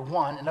chapter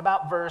 1 and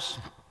about verse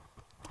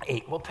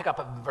 8. We'll pick up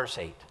at verse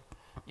 8.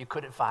 You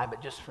could at 5, but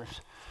just for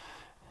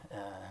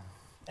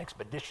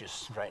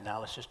expeditious right now,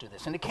 let's just do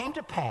this. And it came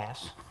to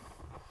pass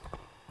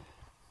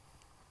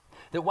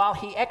that while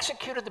he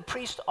executed the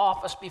priest's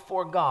office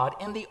before God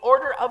in the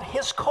order of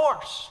his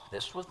course,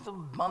 this was the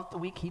month, the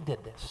week he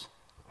did this,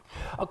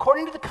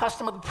 according to the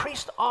custom of the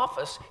priest's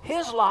office,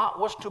 his lot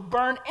was to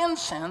burn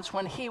incense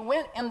when he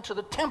went into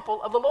the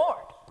temple of the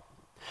Lord.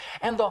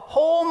 And the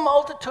whole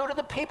multitude of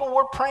the people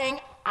were praying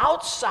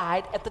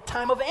outside at the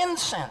time of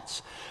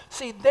incense.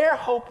 See, their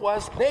hope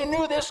was they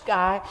knew this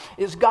guy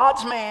is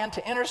God's man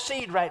to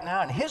intercede right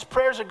now, and his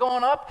prayers are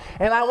going up,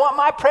 and I want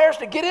my prayers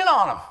to get in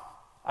on him.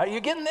 Are you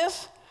getting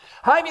this?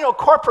 How many of you know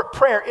corporate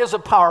prayer is a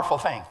powerful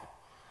thing?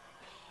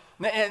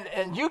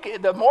 And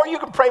the more you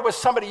can pray with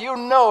somebody you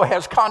know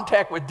has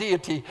contact with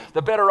deity,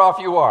 the better off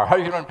you are. How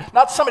you know?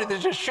 Not somebody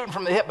that's just shooting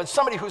from the hip, but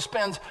somebody who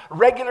spends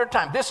regular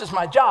time. This is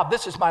my job.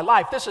 This is my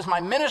life. This is my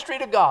ministry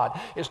to God,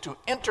 is to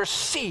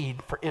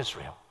intercede for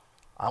Israel.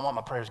 I want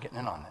my prayers getting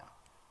in on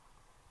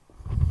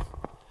them.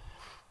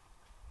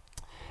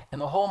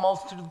 And the whole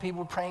multitude of the people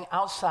were praying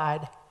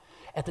outside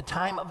at the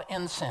time of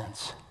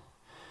incense.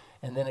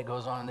 And then it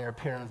goes on, and there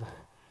appeared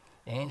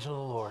the angel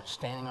of the Lord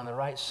standing on the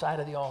right side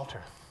of the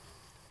altar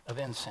of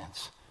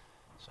incense.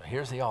 So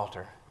here's the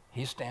altar.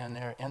 He's standing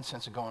there,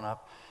 incense is going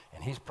up,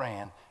 and he's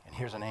praying, and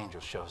here's an angel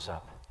shows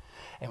up.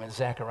 And when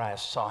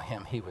Zacharias saw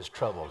him, he was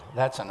troubled.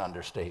 That's an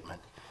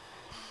understatement.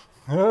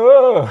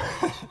 Oh!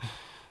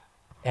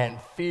 And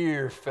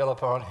fear fell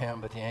upon him,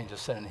 but the angel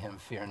said unto him,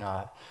 fear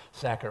not,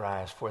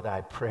 Zacharias, for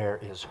thy prayer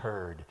is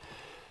heard.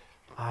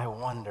 I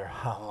wonder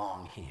how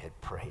long he had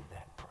prayed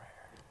that prayer.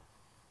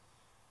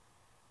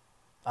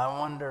 I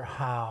wonder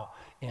how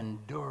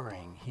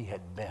enduring he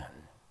had been.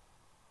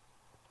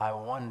 I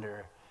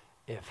wonder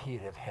if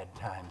he'd have had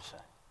time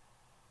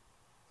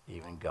to,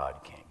 even God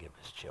can't give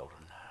his children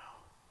now.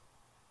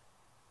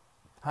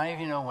 How many of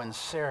you know when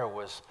Sarah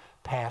was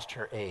past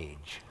her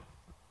age,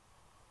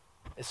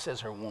 it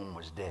says her womb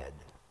was dead,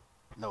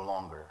 no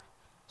longer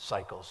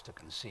cycles to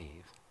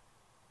conceive.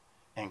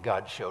 And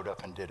God showed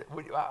up and did it.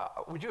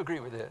 Would you agree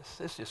with this?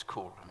 This is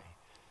cool to me.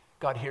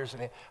 God hears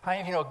me. How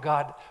many of you know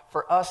God,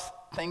 for us,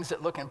 things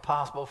that look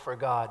impossible for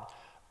God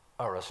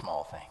are a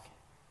small thing.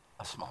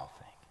 A small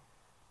thing.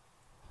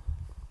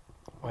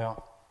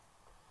 Well,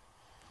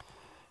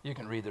 you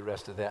can read the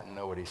rest of that and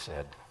know what he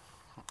said.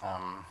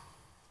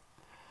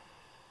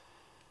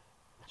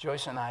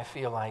 Joyce and I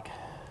feel like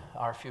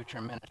our future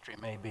ministry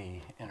may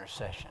be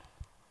intercession.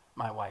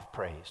 My wife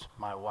prays.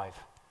 My wife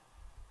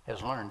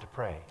has learned to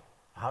pray.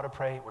 How to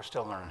pray, we're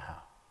still learning how.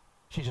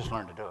 She just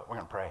learned to do it. We're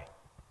going to pray.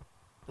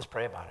 Let's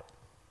pray about it.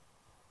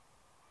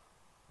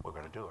 We're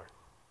going to do it.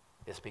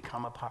 It's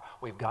become a power.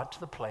 We've got to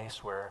the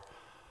place where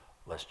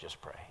let's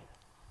just pray.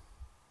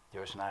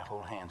 Joyce and I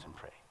hold hands and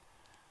pray.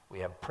 We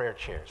have prayer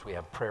chairs. We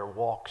have prayer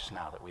walks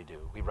now that we do.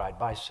 We ride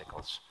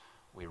bicycles.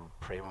 We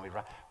pray when we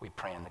ride. We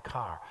pray in the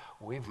car.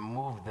 We've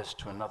moved this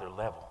to another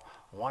level,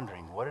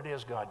 wondering what it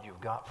is, God, you've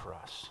got for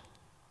us.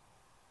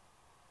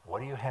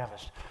 What do you have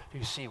us?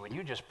 You see, when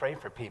you just pray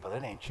for people,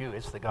 it ain't you.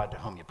 It's the God to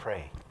whom you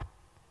pray.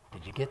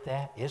 Did you get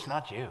that? It's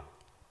not you.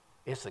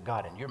 It's the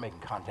God, and you're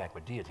making contact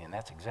with deity, and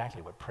that's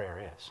exactly what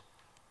prayer is.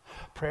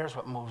 Prayer is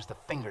what moves the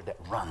finger that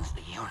runs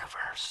the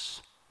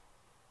universe.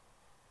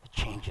 It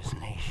changes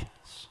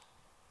nations.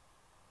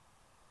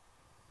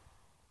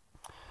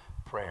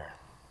 Prayer.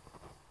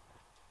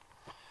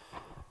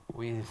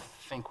 We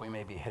think we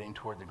may be heading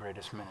toward the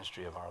greatest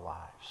ministry of our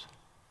lives.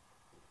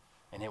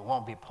 And it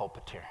won't be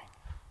pulpiteering,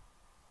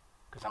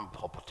 because I'm a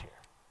pulpiteer.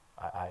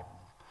 I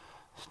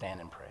stand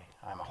and pray.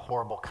 I'm a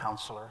horrible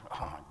counselor.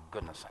 Oh my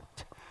goodness.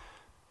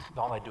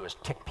 All I do is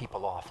tick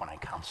people off when I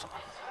counsel them.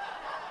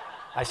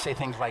 I say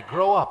things like,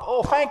 grow up.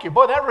 Oh, thank you.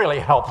 Boy, that really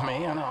helped me.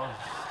 You know.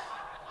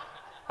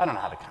 I don't know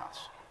how to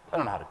counsel. I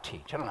don't know how to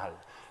teach. I don't know how to.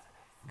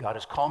 God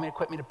has called me,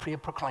 equipped me to be a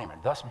proclaimer.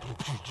 Thus,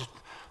 just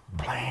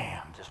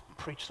blam, just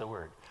preach the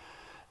word.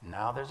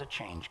 Now there's a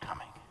change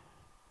coming.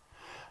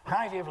 How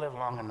many of you have lived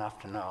long enough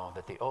to know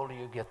that the older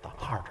you get, the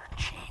harder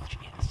change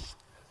is?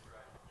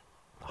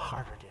 The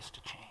harder it is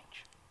to change.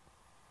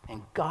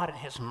 And God in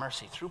his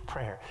mercy through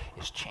prayer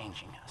is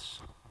changing us.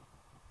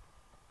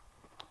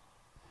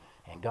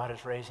 And God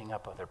is raising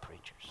up other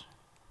preachers.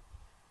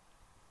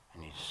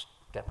 And he's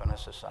stepping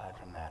us aside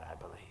from that, I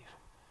believe,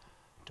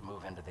 to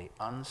move into the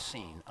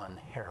unseen,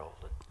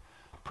 unheralded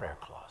prayer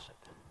closet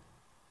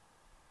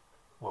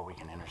where we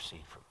can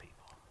intercede for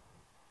people,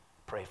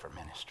 pray for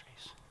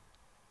ministries.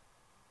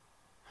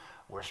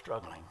 We're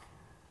struggling.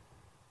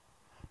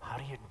 How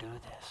do you do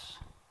this?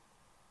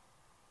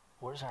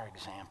 Where's our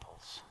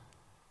examples?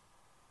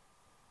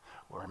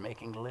 We're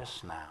making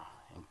lists now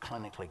and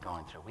clinically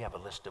going through. We have a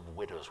list of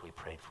widows we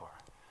prayed for.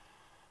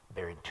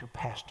 Buried 2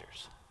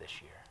 pastors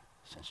this year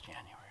since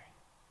January.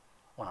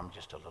 One of them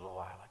just a little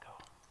while ago.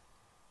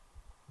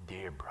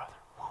 Dear brother,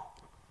 whew,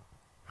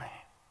 man,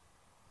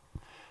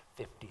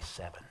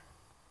 57.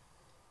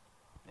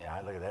 Yeah,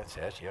 I look at that and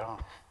say, that's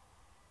young.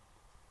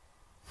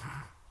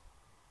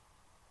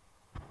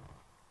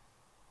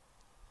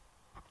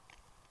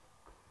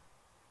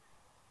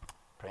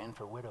 Praying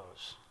for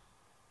widows.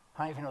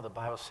 How many of you know the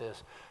Bible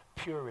says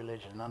pure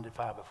religion and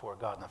undefiled before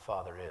God and the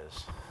Father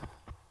is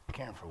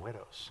caring for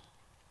widows.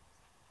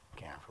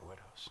 Caring for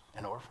widows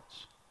and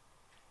orphans.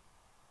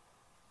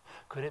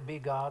 Could it be,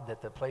 God,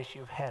 that the place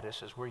you've had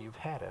us is where you've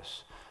had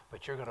us,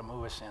 but you're going to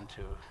move us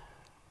into,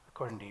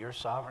 according to your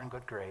sovereign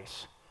good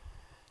grace,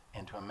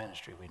 into a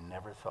ministry we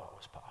never thought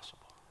was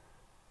possible?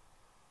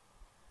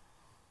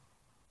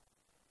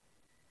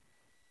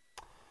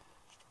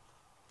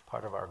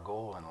 Part of our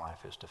goal in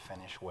life is to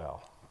finish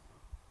well.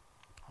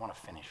 I want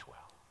to finish well.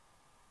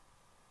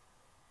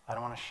 I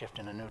don't want to shift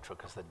into neutral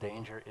because the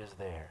danger is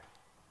there.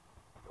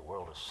 The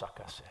world will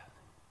suck us in.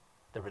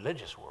 The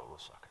religious world will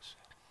suck us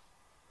in.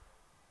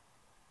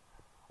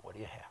 What do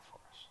you have for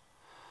us?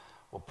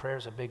 Well, prayer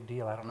is a big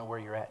deal. I don't know where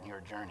you're at in your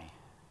journey.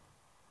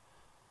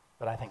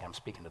 But I think I'm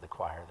speaking to the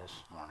choir this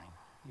morning.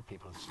 You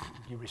people,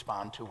 you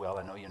respond too well.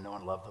 I know you know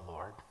and love the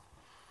Lord.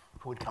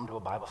 Who would come to a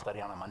Bible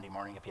study on a Monday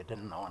morning if you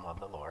didn't know and love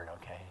the Lord,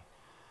 okay?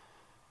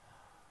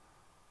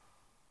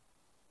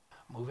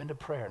 Move into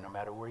prayer no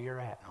matter where you're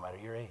at, no matter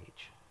your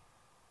age.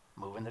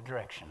 Move in the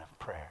direction of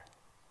prayer.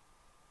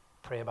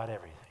 Pray about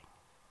everything.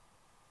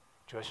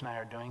 Joyce and I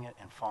are doing it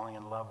and falling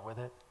in love with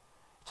it.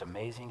 It's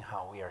amazing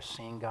how we are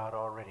seeing God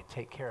already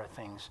take care of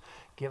things,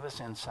 give us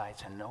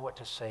insights, and know what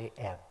to say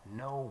and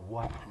know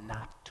what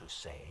not to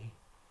say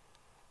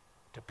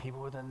to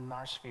people within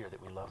our sphere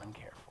that we love and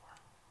care for.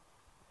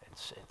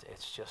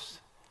 It's just,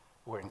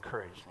 we're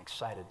encouraged and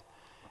excited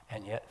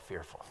and yet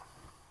fearful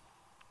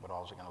what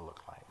all is it going to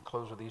look like.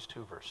 Close with these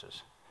 2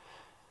 verses.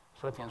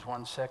 Philippians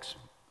 1:6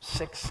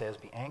 says,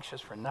 be anxious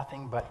for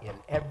nothing, but in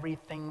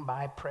everything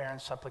by prayer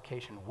and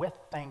supplication with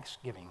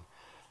thanksgiving,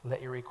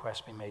 let your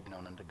requests be made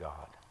known unto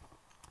God.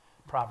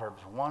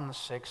 Proverbs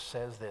 1:6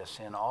 says this,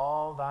 in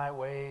all thy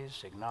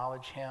ways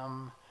acknowledge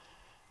him.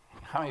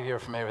 How many of you are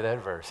familiar with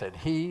that verse? And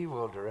he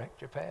will direct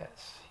your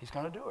paths. He's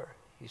going to do it.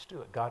 He's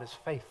doing it. God is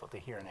faithful to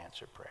hear and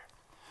answer prayer.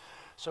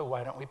 So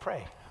why don't we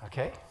pray,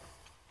 okay?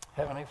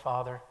 Heavenly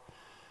Father,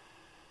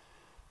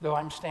 though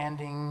I'm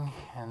standing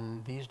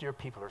and these dear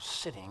people are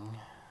sitting,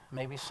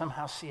 may we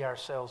somehow see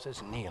ourselves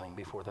as kneeling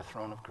before the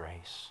throne of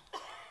grace.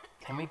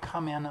 Can we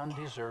come in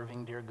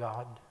undeserving, dear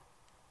God?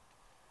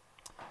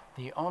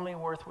 The only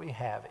worth we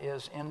have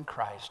is in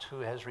Christ,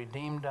 who has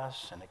redeemed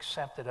us and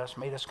accepted us,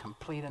 made us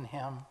complete in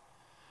him.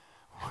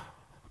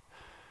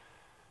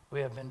 We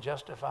have been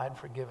justified,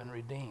 forgiven,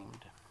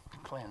 redeemed,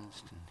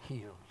 cleansed, and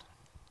healed.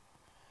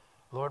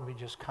 Lord, we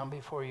just come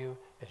before you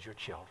as your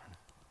children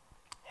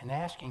and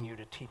asking you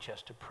to teach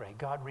us to pray.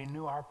 God,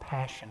 renew our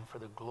passion for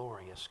the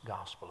glorious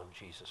gospel of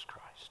Jesus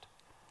Christ.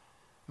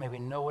 May we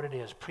know what it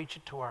is, preach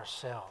it to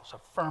ourselves,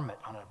 affirm it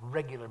on a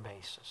regular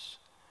basis,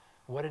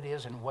 what it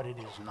is and what it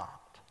is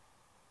not.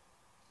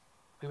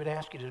 We would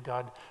ask you to,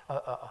 God,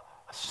 a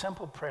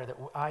simple prayer that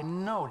I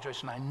know, Joyce,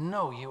 and I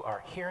know you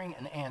are hearing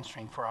and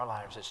answering for our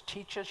lives is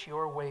teach us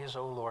your ways,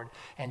 O Lord,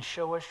 and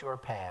show us your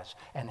paths,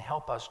 and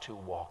help us to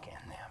walk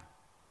in them.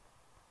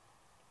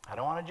 I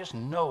don't want to just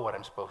know what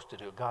I'm supposed to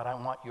do. God, I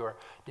want your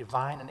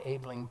divine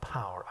enabling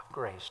power of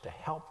grace to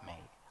help me.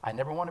 I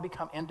never want to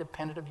become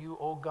independent of you.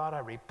 Oh God, I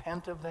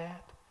repent of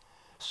that.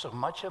 So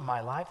much of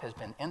my life has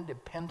been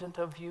independent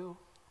of you,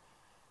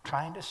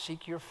 trying to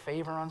seek your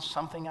favor on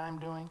something I'm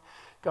doing.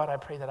 God, I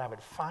pray that I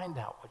would find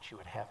out what you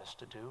would have us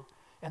to do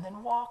and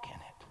then walk in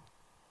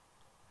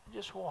it.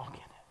 Just walk in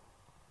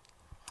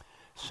it.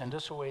 Send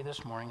us away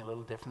this morning a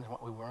little different than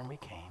what we were when we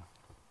came.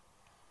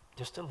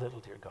 Just a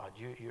little, dear God.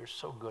 You're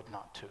so good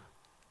not to.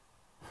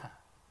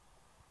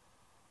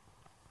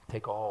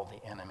 Take all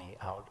the enemy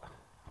out,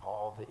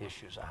 all the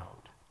issues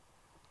out,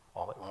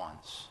 all at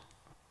once.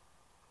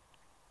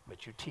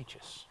 But you teach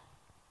us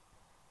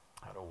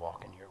how to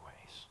walk in your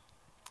ways.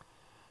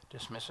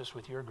 Dismiss us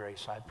with your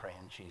grace, I pray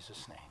in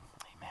Jesus' name.